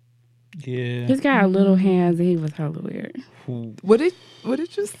 Yeah. He's got little hands, and he was hella weird. What did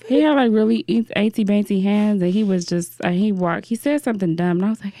you say? He had like really antsy bantsy hands, and he was just he said something dumb, and I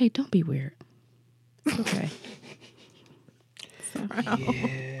was like, hey, don't be weird. It's okay.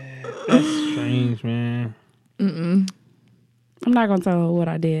 Yeah, that's strange, man. I'm not gonna tell what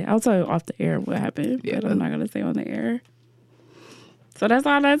I did. I'll tell you off the air what happened, but I'm not gonna say on the air. So that's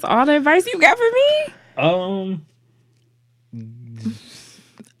all the advice you got for me?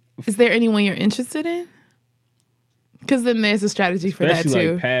 Is there anyone you're interested in? Because then there's a strategy for that Especially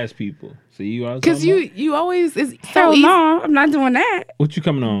too. like past people. So because you always is hell no, I'm not doing that. What you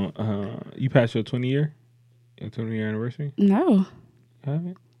coming on? You passed your 20-year anniversary? No.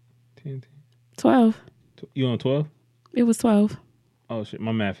 Haven't? 10. 12. You on 12? It was 12. Oh shit,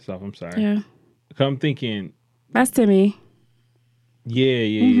 my math is off. I'm sorry. Yeah. I'm thinking. That's Timmy.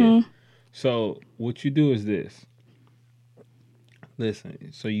 Yeah. So what you do is this.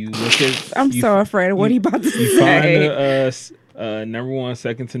 Listen, so you look at. I'm so afraid of what he about to you say. Find number 1,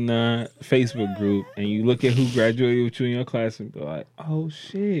 second to none Facebook group, and you look at who graduated with you in your class, and go like, "Oh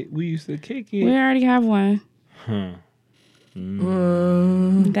shit, we used to kick it." We already have one. Huh.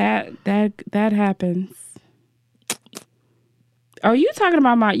 That happens. Oh, you was talking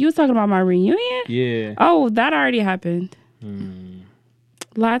about my reunion? Yeah. Oh, that already happened.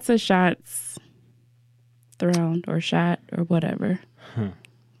 Lots of shots thrown or shot or whatever.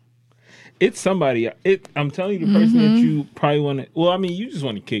 It's somebody. I'm telling you, the person that you probably want to. Well, I mean, you just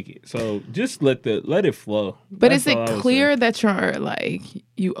want to kick it. So just let it flow. But That's is all it I would clear say. that you're like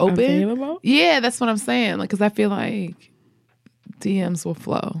you open? Available? Yeah, that's what I'm saying. Like, because I feel like DMs will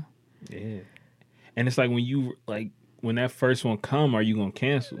flow. Yeah. And it's like when that first one come, are you gonna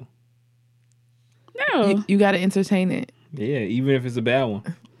cancel? No. You got to entertain it. Yeah, even if it's a bad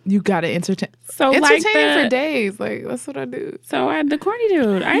one. You got to entertain. So like Entertaining for days. Like, that's what I do. So the corny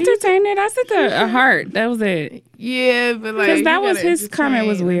dude, I entertained it. I sent a heart. That was it. Yeah, but like Because that you was gotta his comment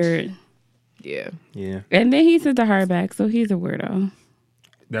was entertain. weird. Yeah. Yeah. And then he sent the heart back, so he's a weirdo.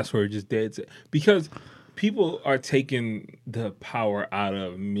 That's where it just dead set. Because people are taking the power out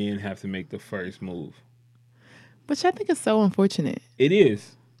of men have to make the first move. Which I think is so unfortunate. It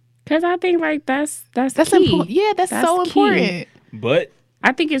is. Because I think like that's That's key. important. Yeah, that's so key. important. But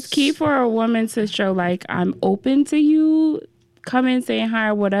I think it's key for a woman to show like I'm open to you, come in saying hi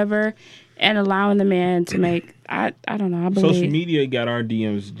or whatever, and allowing the man to make. I don't know. I believe social media got our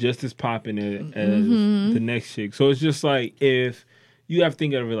DMs just as popping as the next chick. So it's just like if you have to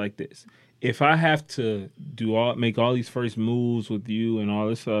think of it like this. If I have to make all these first moves with you and all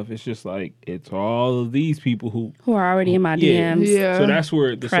this stuff, it's just like it's all of these people who are already in my DMs. Yeah. So that's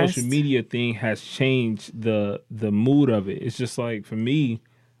where the Pressed. social media thing has changed the mood of it. It's just like for me,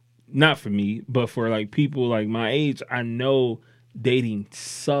 not for me, but for like people like my age, I know dating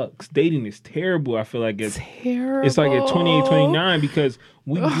sucks. Dating is terrible. I feel like it's Terrible. It's like at 28, 29 because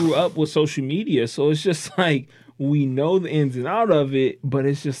we grew up with social media. So it's just like we know the ins and out of it, but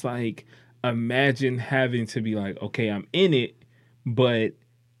it's just like imagine having to be like, okay, I'm in it, but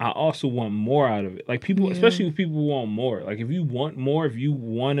I also want more out of it. Like people, especially if people want more. Like if you want more, if you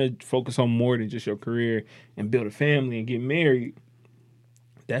want to focus on more than just your career and build a family and get married,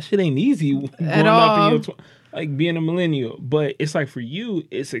 that shit ain't easy. At all. Like being a millennial. But it's like for you,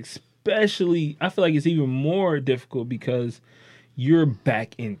 it's especially, I feel like it's even more difficult because you're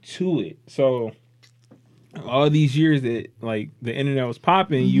back into it. So all these years that like the internet was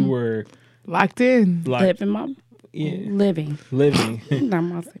popping, you were locked in. like living. living. Not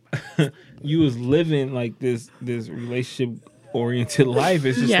my sleep. You was living like this relationship oriented life,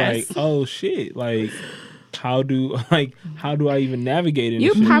 it's just Yes. like, oh shit, like how do I even navigate in You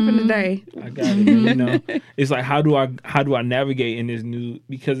this shit? popping today. I got it, man, you know. It's like how do I navigate in this new,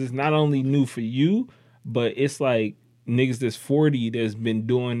 because it's not only new for you, but it's like niggas that's 40 that's been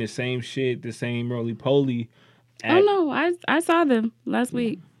doing the same shit, the same roly-poly. Oh no, I saw them last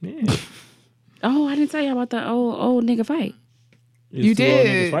week. Yeah. Oh, I didn't tell you about the old nigga fight. You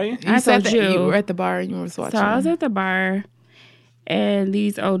did. Fighting? You I said told that you you. were at the bar and you was watching. So I was at the bar, and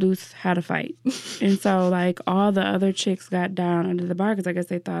these old dudes had a fight. And so, like, all the other chicks got down under the bar because I guess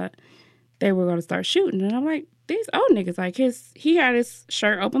they thought they were going to start shooting. And I'm like, these old niggas, like, he had his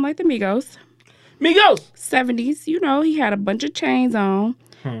shirt open like the Migos. 70s, you know, he had a bunch of chains on.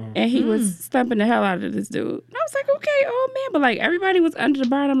 And he was stumping the hell out of this dude. And I was like, okay, old man. But, like, everybody was under the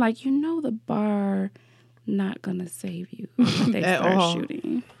bar. And I'm like, you know the bar not going to save you if they At start all.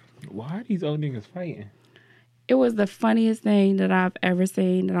 shooting. Why are these old niggas fighting? It was the funniest thing that I've ever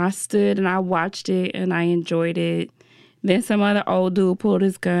seen. And I stood and I watched it and I enjoyed it. Then some other old dude pulled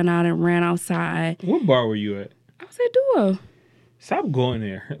his gun out and ran outside. What bar were you at? I was at Duo. Stop going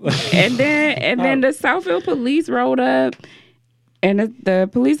there. And then the Southfield police rolled up. And the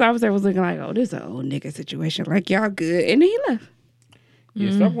police officer was looking like, oh, this is an old nigga situation. Like, y'all good. And then he left.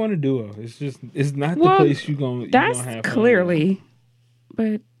 Yeah, stop going to Duo. It's not the Well, place you gonna That's have fun. clearly.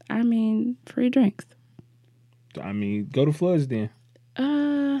 But, I mean, free drinks. I mean, go to Floods then.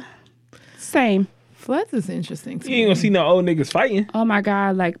 Same. Floods is interesting to You ain't gonna see no old niggas fighting. Oh, my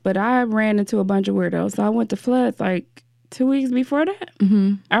God. Like, but I ran into a bunch of weirdos. So I went to Floods, like, 2 weeks before that.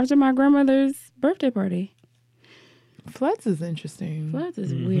 Mm-hmm. After my grandmother's birthday party. Floods is interesting. Floods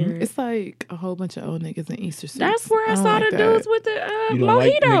is weird. It's like a whole bunch of old niggas in Easter suits. That's where I don't saw like the that. dudes with the You don't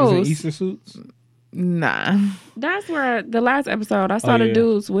like niggas in mojitos. Easter suits? Nah. That's where the last episode I saw the yeah.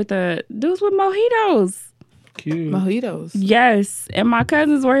 dudes with mojitos. Cute. Mojitos. Yes, and my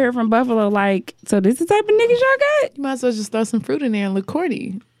cousins were here from Buffalo. Like, so this is the type of niggas y'all got? You might as well just throw some fruit in there and look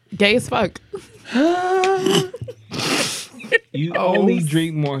corny. Gay as fuck. You only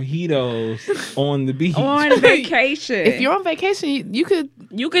drink mojitos on the beach. On vacation. If you're on vacation, you could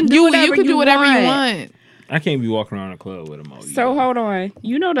you can do whatever you want. I can't be walking around a club with a mojito. So hold on,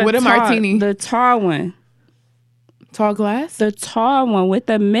 you know the With a tall, martini. the tall one, Tall glass. the tall one with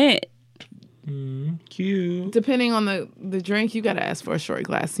the mint. Cute. Depending on the drink, you gotta ask for a short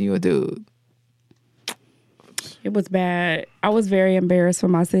glass. You a dude. It was bad. I was very embarrassed for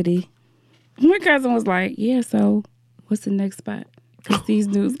my city. My cousin was like, "Yeah, so what's the next spot?" Because these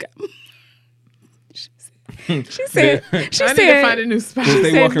dudes got. She said. I need to find a new spot. If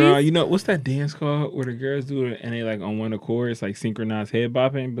they said walking these- around, you know, what's that dance called where the girls do it and they like on one accord, it's like synchronized head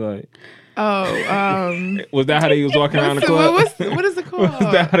bopping? Be like, was that how they was walking around the club? What is it called?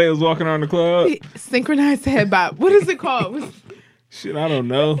 Was that how they was walking around the club? Synchronized head bop. What is it called? Shit, I don't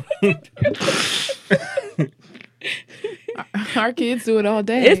know. Our kids do it all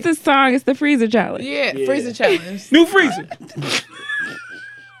day. It's the song. It's the freezer challenge. yeah, freezer challenge. New freezer.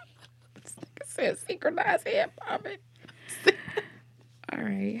 Said synchronized head bobbing. All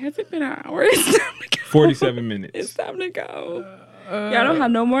right, has it been an hour? It's time to go. 47 minutes. It's time to go. Y'all don't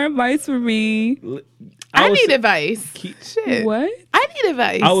have no more advice for me. I was- need advice. Shit. What? I need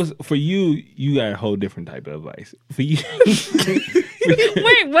advice. For you got a whole different type of advice. For you,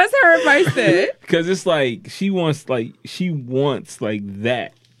 Wait, what's her advice then? because it's like she wants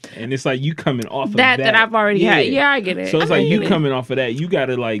that, and it's like you coming off of that I've already had. Yeah, I get it. So it's I like you get it. coming off of that. You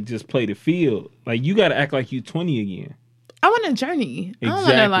gotta like just play the field. Like you gotta act like you 20 again. I want a journey. I don't want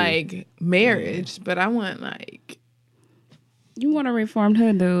Exactly. to like marriage, but I want like You want a reformed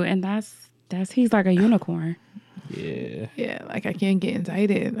hood dude, and that's he's like a unicorn. Yeah. like I can't get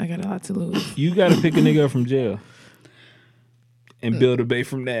indicted. I got a lot to lose. You gotta pick a nigga up from jail and build a bay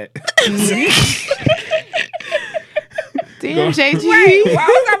from that. Damn, JG. Why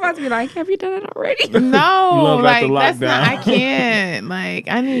was I about to be like, have you done it already? No, Love like after that's not. I lockdown. can't. Like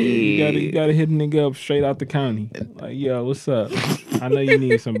I need. You gotta hit a nigga up straight out the county. Like, yo, what's up? I know you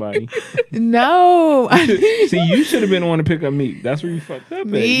need somebody. No, See, you should have been the one to pick up Meek. That's where you fucked up. At.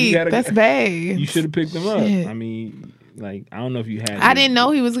 me. That's bad. You should have picked him Shit. up. I mean, like, I don't know if you had. I didn't know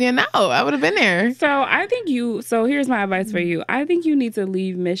he was getting out. I would have been there. So I think so here's my advice for you. I think you need to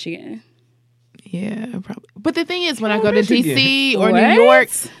leave Michigan. Yeah, probably. But the thing is, when I Oh, go to Michigan. DC or What? New York,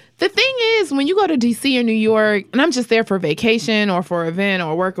 the thing is, when you go to DC or New York, and I'm just there for vacation or for an event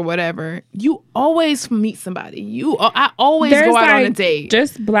or work or whatever, you always meet somebody. I always go out on a date.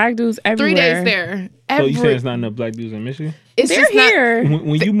 Just black dudes everywhere. 3 days there. So you saying it's not enough black dudes in Michigan? it's They're just here.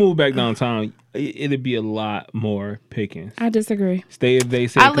 When you move back downtown, it'd be a lot more pickings. I disagree. Stay if they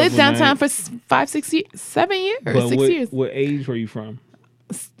say. I lived downtown for 5, 6 years, 7 years, But 6 years. what age were you from?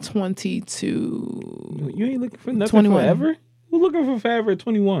 22. You ain't looking for nothing 21. forever. We're looking for forever at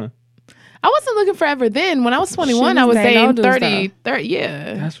 21. I wasn't looking forever then. When I was 21, I was was dating dating old dudes, 30.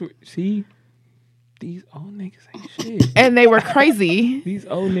 Yeah. That's what. See, these old niggas ain't shit. And they were crazy. These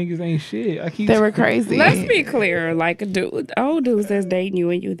old niggas ain't shit. I keep. They were crazy. Let's be clear. Like, old dudes that's dating you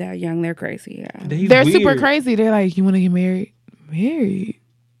and you that young, they're crazy. Yeah. They're super weird. crazy. They're like, you want to get married? Married?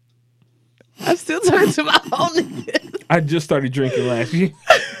 I'm still talking to my old niggas. I just started drinking last year.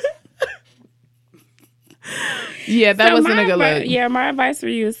 Yeah, that So wasn't my a good look. Yeah, my advice for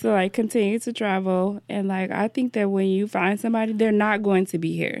you is to like continue to travel, and like I think that when you find somebody, they're not going to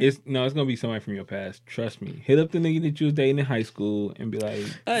be here. It's gonna be somebody from your past. Trust me. Hit up the nigga that you was dating in high school and be like,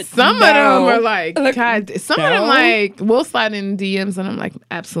 Some of them are like, Look, God. Some of them no. like, we'll slide in DMs and I'm like,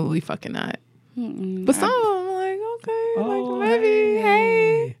 absolutely fucking not. But some of them like, okay, oh, like maybe,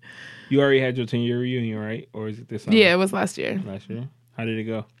 hey. You already had your 10-year reunion, right? Or is it this summer? Yeah, it was last year. Last year. How did it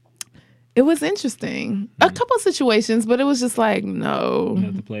go? It was interesting. A couple situations, but it was just like, no. You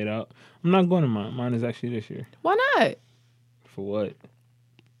have to play it out. I'm not going to mine. Mine is actually this year. Why not? For what?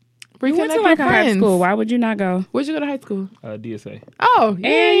 You went Reconnect to like with a high friends. school. Why would you not go? Where'd you go to high school? DSA. Oh, yeah.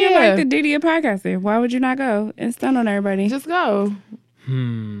 And you're yeah. like the Diddy of podcasting. Why would you not go and stun on everybody? Just go.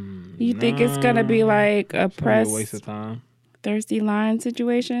 You think it's gonna be like a It's gonna press be a waste of time. thirsty line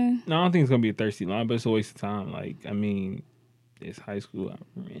situation? No, I don't think it's gonna be a thirsty line, but it's a waste of time. Like, I mean, it's high school.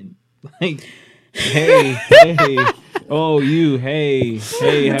 Like, hey, oh, you, hey,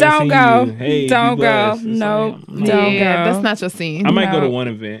 haven't Don't seen go. you. Hey, Don't be go. blessed. It's Nope. like, Don't Yeah, go. that's not your scene. I might go to No. one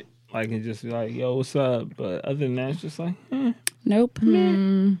event, like, and just be like, yo, what's up? But other than that, it's just like, Nope.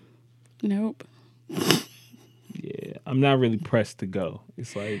 Mm. Nope. yeah, I'm not really pressed to go.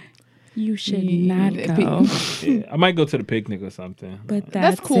 It's like, You should Yeah, not pe- go. yeah, I might go to the picnic or something. But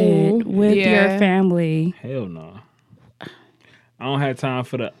That's that's cool. it with Yeah. your family. Hell no. I don't have time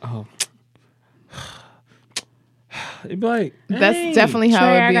for the, it'd be like, That's dang. definitely how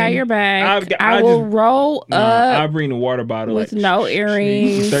Trey, it I be. got your back. I I will just- roll Nah, up I'll bring the water bottle with like, no You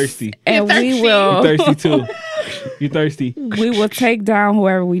earrings. thirsty. And You're we thirsty. You will thirsty too. You thirsty. we will take down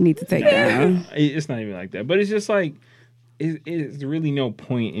whoever we need to take down. It's not even like that. But it's just like, it's really no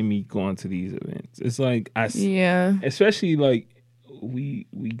point in me going to these events. It's like, Yeah. especially like, we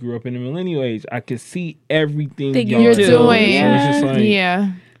grew up in the millennial age. I could see everything That y'all You're do. doing. So it's just like,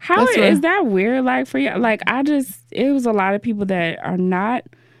 Yeah. How That's is right. that weird? Like for you, like it was a lot of people that are not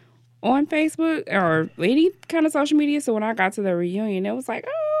on Facebook or any kind of social media. So when I got to the reunion, it was like,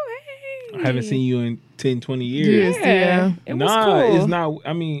 oh, hey. I haven't seen you in 10, 20 years. Yeah. It was Nah, cool. it's not.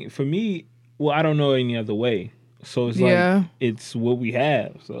 I mean, for me, well, I don't know any other way. So it's Yeah. like, it's what we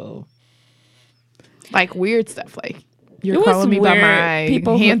have. So Like weird stuff. Like, you're It was calling me by weird. my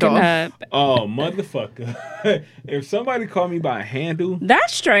People handle. hooking up. oh, motherfucker. If somebody called me by a handle,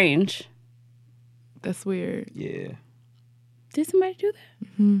 That's strange. That's weird. yeah. Did somebody do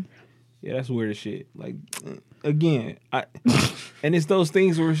that? Yeah, that's weird as shit. Like, again, and it's those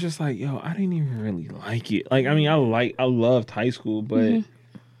things where it's just like, yo, I didn't even really like it. Like, I mean, I loved high school, but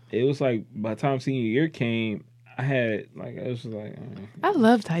it was like by the time senior year came, I had like, it was just like, I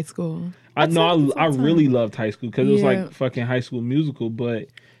loved high school. I really loved high school because it was Yeah. like fucking High School Musical, but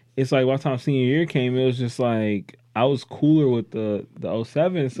it's like by the time senior year came, it was just like I was cooler with the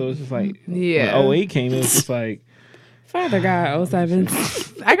 07, so it's just like Yeah. when 08 came, it was just like, Father God, 07.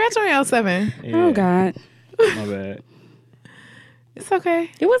 I graduated in 07. yeah, Oh God. my bad. It's okay.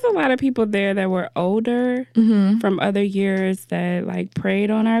 It was a lot of people there that were older from other years that like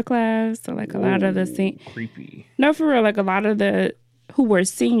preyed on our class. So like a lot of the Creepy. no, for real, like a lot of the who were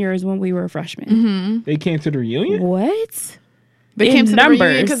seniors when we were freshmen. They came to the reunion. What? They In came to the reunion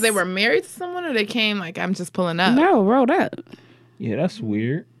numbers. because they were married to someone, or they came like, I'm just pulling up. No, rolled up. Yeah, that's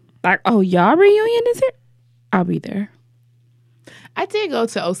weird. Like, oh, y'all reunion is here? I'll be there. I did go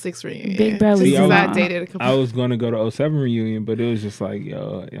to 06 reunion. Big belly Just 'cause I Zuma. dated a couple. I was gonna go to 07 reunion, but it was just like,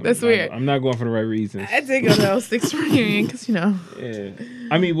 yo, That's weird. I'm not going for the right reasons. I did go to 06 reunion because, you know. Yeah,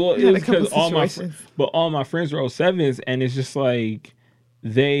 I mean, well, it Had a was because couple situations. all my friends were 07s, and it's just like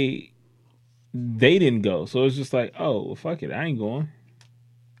they didn't go, so it's just like, oh, well, fuck it, I ain't going.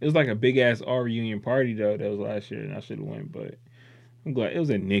 It was like a big ass R reunion party though. That was last year, and I should have went, but I'm glad it was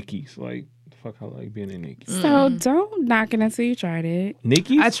at Nikki's. Like, fuck, I like being at Nikki's. So don't knock it until you tried it.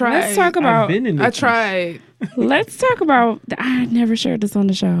 Nikki's. I tried. Let's talk I've about. been in I Nikki's. tried. Let's talk about. I never shared this on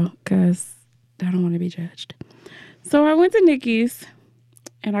the show because I don't want to be judged. So I went to Nikki's,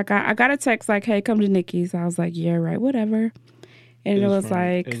 and I got a text like, "Hey, come to Nikki's." I was like, "Yeah, right, whatever." And it was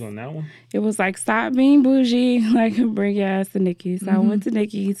like, it was on that one. it was like, stop being bougie, like bring your ass to Nikki's. So I went to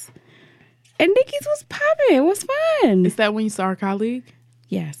Nikki's, and Nikki's was popping. It was fun. Is that when you saw our colleague?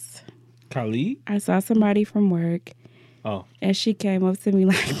 Yes, Khalid? I saw somebody from work, Oh, and she came up to me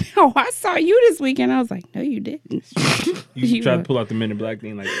like, "Oh, I saw you this weekend." I was like, "No, you didn't." you You tried were- to pull out the Men in Black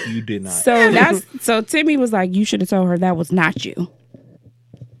thing like you did not. So Timmy was like, "You should have told her that was not you."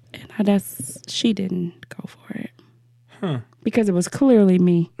 And she didn't go for it. Huh. Because it was clearly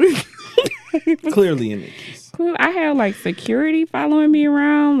me. Clearly in Nikki's. I had like security following me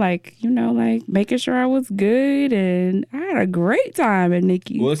around, like, like making sure I was good, and I had a great time at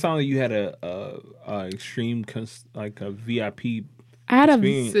Nikki's. Well, it sounded like you had a extreme like a VIP. I had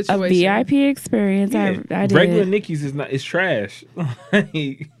experience. a Situation. VIP experience. Yeah. I did. Regular Nikki's is trash.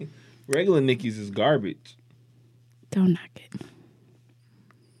 Like, regular Nikki's is garbage. Don't knock it.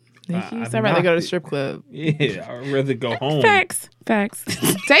 I'd rather go to the strip club. Yeah, I'd rather go home. Facts.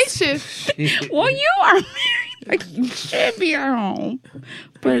 Day shift. Well, you are married. Like, you should be at home.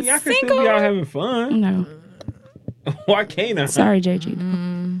 But Y'all can single? still be out having fun. No. Why can't I? Sorry,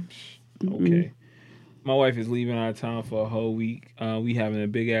 JG. Okay. My wife is leaving out of town for a whole week. We having a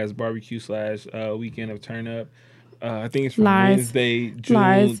big ass barbecue / weekend of turn up. I think it's from Lies. Wednesday, June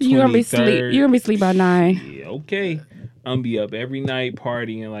Lies. 23rd. You're gonna be sleep. You're gonna be asleep by 9. Yeah, okay. I'm be up every night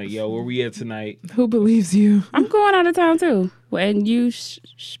partying like, yo, where we at tonight? Who believes you? I'm going out of town too. Well, and you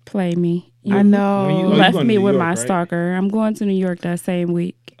play me. You I know. When you- left going to me New with York, my right? stalker. I'm going to New York that same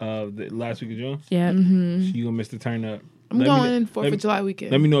week. The last week of June. Yeah. So you gonna miss the turn up? I'm Let me going kn- 4th let of July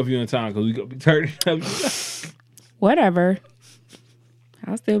weekend. Let me know if you're in town because we gonna be turning up. Whatever.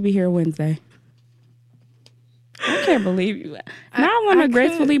 I'll still be here Wednesday. I can't believe you. Now I want to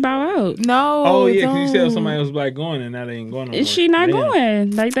gracefully bow out. No. Oh yeah, because you said don't. somebody else black going and now they ain't going. No Is more. she not Damn.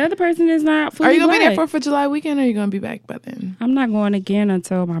 going? Like, the other person is not fully Are you gonna black. be there 4th of July weekend, or are you gonna be back by then? I'm not going again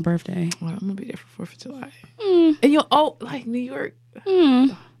until my birthday. Well, I'm gonna be there for 4th of July. Mm. And like New York.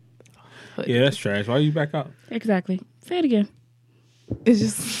 Mm. Yeah, that's trash. Why are you back out? Exactly. Say it again. It's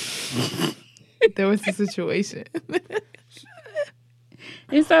just there was a situation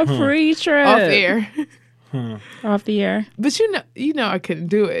It's a free trip. off air, Off the air. but you know I couldn't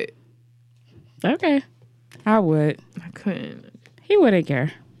do it. Okay. I would. I couldn't. He wouldn't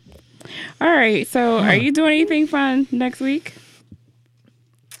care. All right. So, are you doing anything fun next week?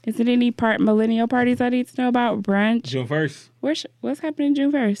 Is it any millennial parties I need to know about? Brunch? June 1st. What's happening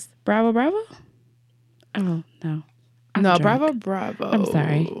June 1st? Bravo, Bravo? Oh, no. I'm No, drunk. Bravo. I'm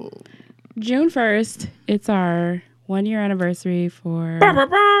sorry. June 1st, it's our 1-year anniversary for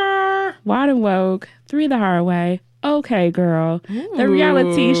Wild and Woke, 3 the Hard Way, Okay Girl, the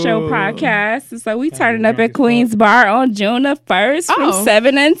reality show podcast. So we turning up at Queen's Bar on June the 1st from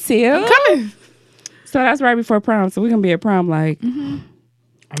 7 until. Coming. So that's right before prom. So we're going to be at prom like.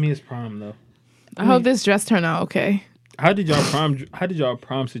 I mean, it's prom though. I hope this dress turned out okay. How did y'all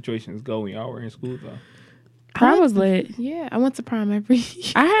prom situations go when y'all were in school though? Prom was lit. Yeah, I went to prom every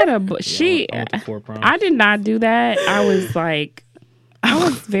year. I had I went to 4 proms. I did not do that. I was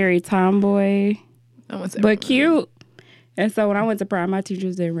very tomboy, I went to but cute. And so when I went to prom, my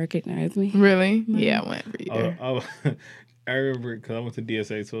teachers didn't recognize me. Really? Yeah, I went every year. I remember because I went to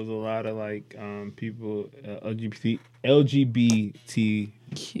DSA, so it was a lot of like people LGBT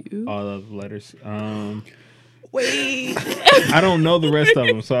Cute. all of the letters. Wait. I don't know the rest of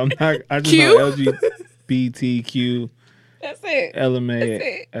them, so I'm not. I just Q? know LGBTQ. That's it.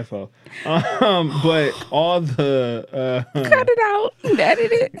 LMAFO. But all the Cut it out.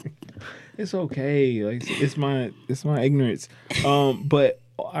 Edit it. it's okay. Like it's my ignorance. But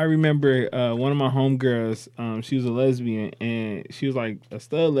I remember one of my homegirls. She was a lesbian, and she was like a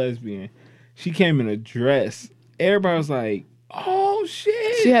stud lesbian. She came in a dress. Everybody was like, "Oh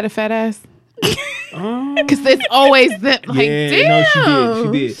shit!" She had a fat ass. Oh. Because it's always that. Like, damn. No,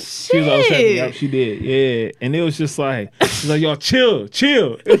 she did. She was all set me up. Shit. She did. Yeah, and it was just like, she's like, y'all chill.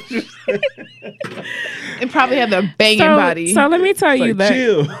 It probably had the banging body. So let me tell you Like, that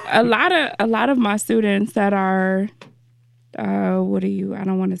chill. a lot of my students that are, I don't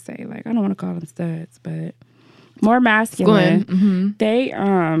want to say, like, I don't want to call them studs, but more masculine. Mm-hmm.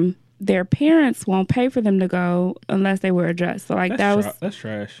 They their parents won't pay for them to go unless they wear a dress. So like That's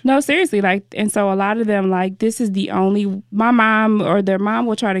trash. no, seriously, like, and so a lot of them, like, this is the only, my mom or their mom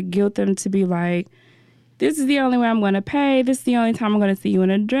will try to guilt them to be like, this is the only way I'm going to pay. This is the only time I'm going to see you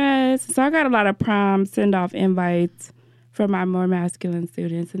in a dress. So I got a lot of prom send-off invites from my more masculine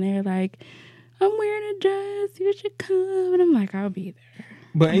students, and they're like, I'm wearing a dress. You should come. And I'm like, I'll be there.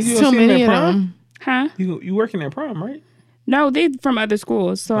 But ain't you Too gonna see many them of at prom? them. Huh? You working at prom, right? No, they from other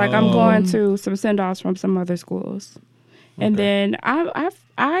schools. So, like, I'm going to some send-offs from some other schools. And then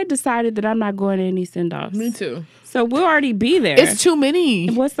I decided that I'm not going to any send-offs. Me too. So we'll already be there. It's too many.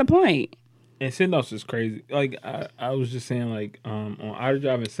 What's the point? And send-offs is crazy. Like, I was just saying, like, on Outer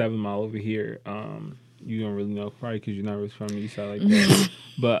Drive and 7 Mile over here, you don't really know, probably because you're not really from the east side like that.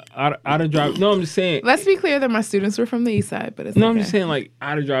 But Outer Drive, no, I'm just saying. Let's be clear that my students were from the east side, but it's no, okay. I'm just saying, like,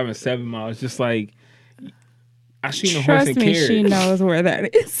 Outer Drive and 7 Mile, it's just like, I seen a horse Trust and me, carriage. she knows where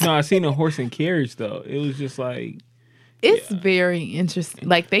that is. No, I seen a horse and carriage, though. It was just like. It's very interesting.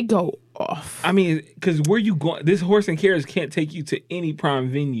 Like, they go off. I mean, because where you going? This horse and carriage can't take you to any prime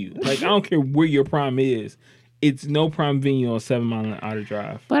venue. Like, I don't care where your prime is. It's no prime venue on 7 Mile and Outer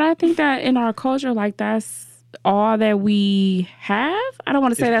Drive. But I think that in our culture, like, that's all that we have. I don't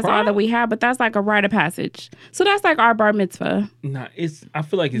want to say that's all that we have, but that's like a rite of passage. So that's like our bar mitzvah. Nah, I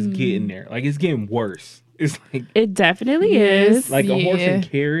feel like it's getting there. Like, it's getting worse. It's like. It definitely is. Like a horse and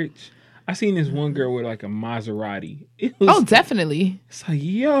carriage. I seen this one girl with like a Maserati. It was, Oh, definitely. It's like,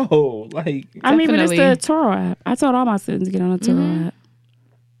 yo, like. I mean, but it's the Definitely. Turo app. I told all my students to get on the Turo app.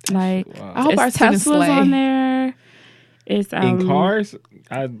 Like, I hope our it's students Tesla's slay. on there. It's in cars,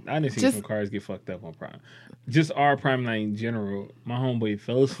 I didn't see some cars get fucked up on Prime. Just our Prime night in general. My homeboy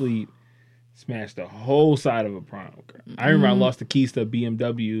fell asleep, smashed the whole side of a Prime. I remember I lost the keys to a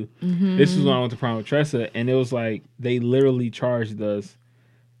BMW. This was when I went to Prime with Tressa, and it was like they literally charged us.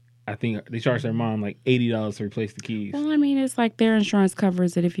 I think they charged their mom like $80 to replace the keys. Well, I mean, it's like their insurance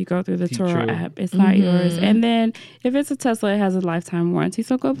covers it if you go through the Turo True. app. It's not yours. And then if it's a Tesla, it has a lifetime warranty.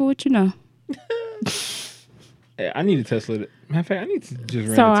 So go for what you know. Hey, I need a Tesla. Matter of fact, I need to just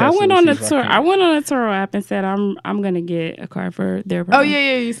rent So a Tesla. I went on the to see if Turo. can- I went on the Turo app and said I'm gonna get a car for their. Oh,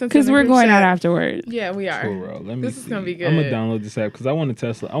 yeah. You sent Because in the we're group going chat. out afterward. Yeah, we are. Cool, bro. Let me This see. is gonna be I'm gonna good. download this app because I want a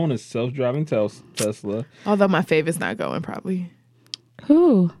Tesla. I want a self-driving Tesla. Although my favorite's not going, probably.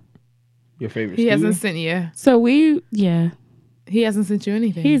 Who? Your favorite? He hasn't scooter? sent you. So He hasn't sent you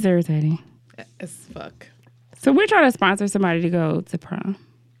anything. he's irritating. as fuck. So we're trying to sponsor somebody to go to prom.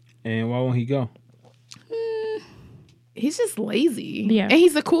 And why won't he go? He's just lazy. Yeah. And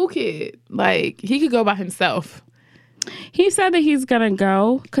he's a cool kid. Like, he could go by himself. He said that he's gonna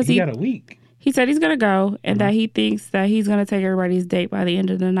go because He got a week. he said he's gonna go and that he thinks that he's gonna take everybody's date by the end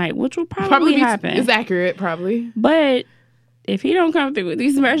of the night, which will probably happen. It's accurate, probably. But if he don't come through with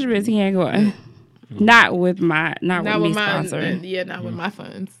these measurements, he ain't going. Not with me Not with my sponsoring. not with my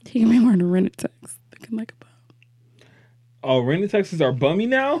funds. He can be wearing a rented tux, looking like a bum. Oh, rented taxes are bummy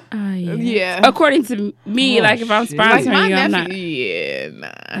now? Yeah. Yeah. According to me, Oh, like if I'm shit. sponsoring Like my you, I'm nephew, not. yeah,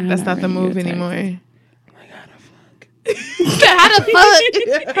 nah, I'm that's not not the renting move your anymore. How How the fuck?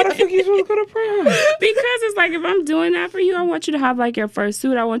 the fuck you supposed to go to prom? Because it's like if I'm doing that for you, I want you to have like your first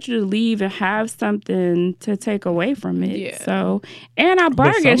suit. I want you to leave and have something to take away from it. Yeah. So, and I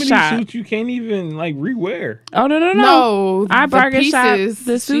But some bargain of these shop. suits you can't even like rewear. Oh no. No, I the bargain shop. pieces,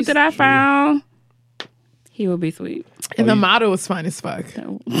 The suit she's- that I found, he will be sweet. and the model was fine as fuck.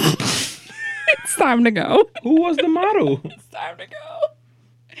 So, it's time to go. Who was the model? It's time to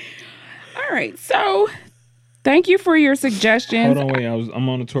go. All right. So, thank you for your suggestions. Hold on, wait. I'm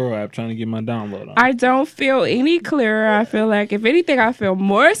on the Toro app trying to get my download on. I don't feel any clearer. I feel like, if anything, I feel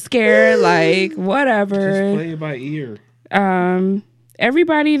more scared. Like, Just whatever. play it by ear.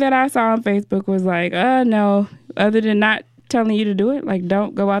 Everybody that I saw on Facebook was like, no, other than not telling you to do it, like,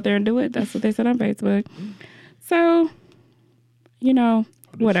 don't go out there and do it. That's what they said on Facebook. So,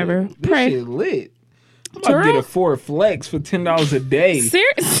 whatever. This Pray. shit lit. I'm about to get a Ford Flex for $10 a day.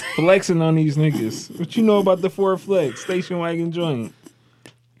 Serious? Flexing on these niggas. What you know about the Ford Flex? Station wagon joint.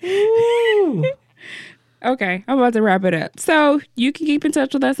 Woo. Okay, I'm about to wrap it up. So you can keep in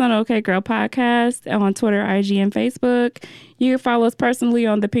touch with us on OK Girl Podcast on Twitter, IG, and Facebook. You can follow us personally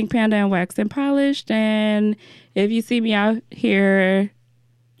on the Pink Panda and Wax and Polished. And if you see me out here,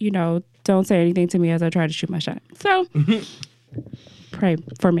 don't say anything to me as I try to shoot my shot. So pray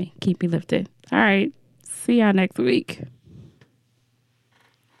for me. Keep me lifted. All right. See y'all next week.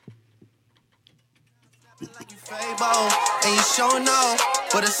 Like you Fable, and you showing off,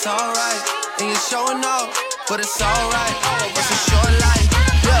 but it's alright. And you showing off, but it's alright. It's a short life.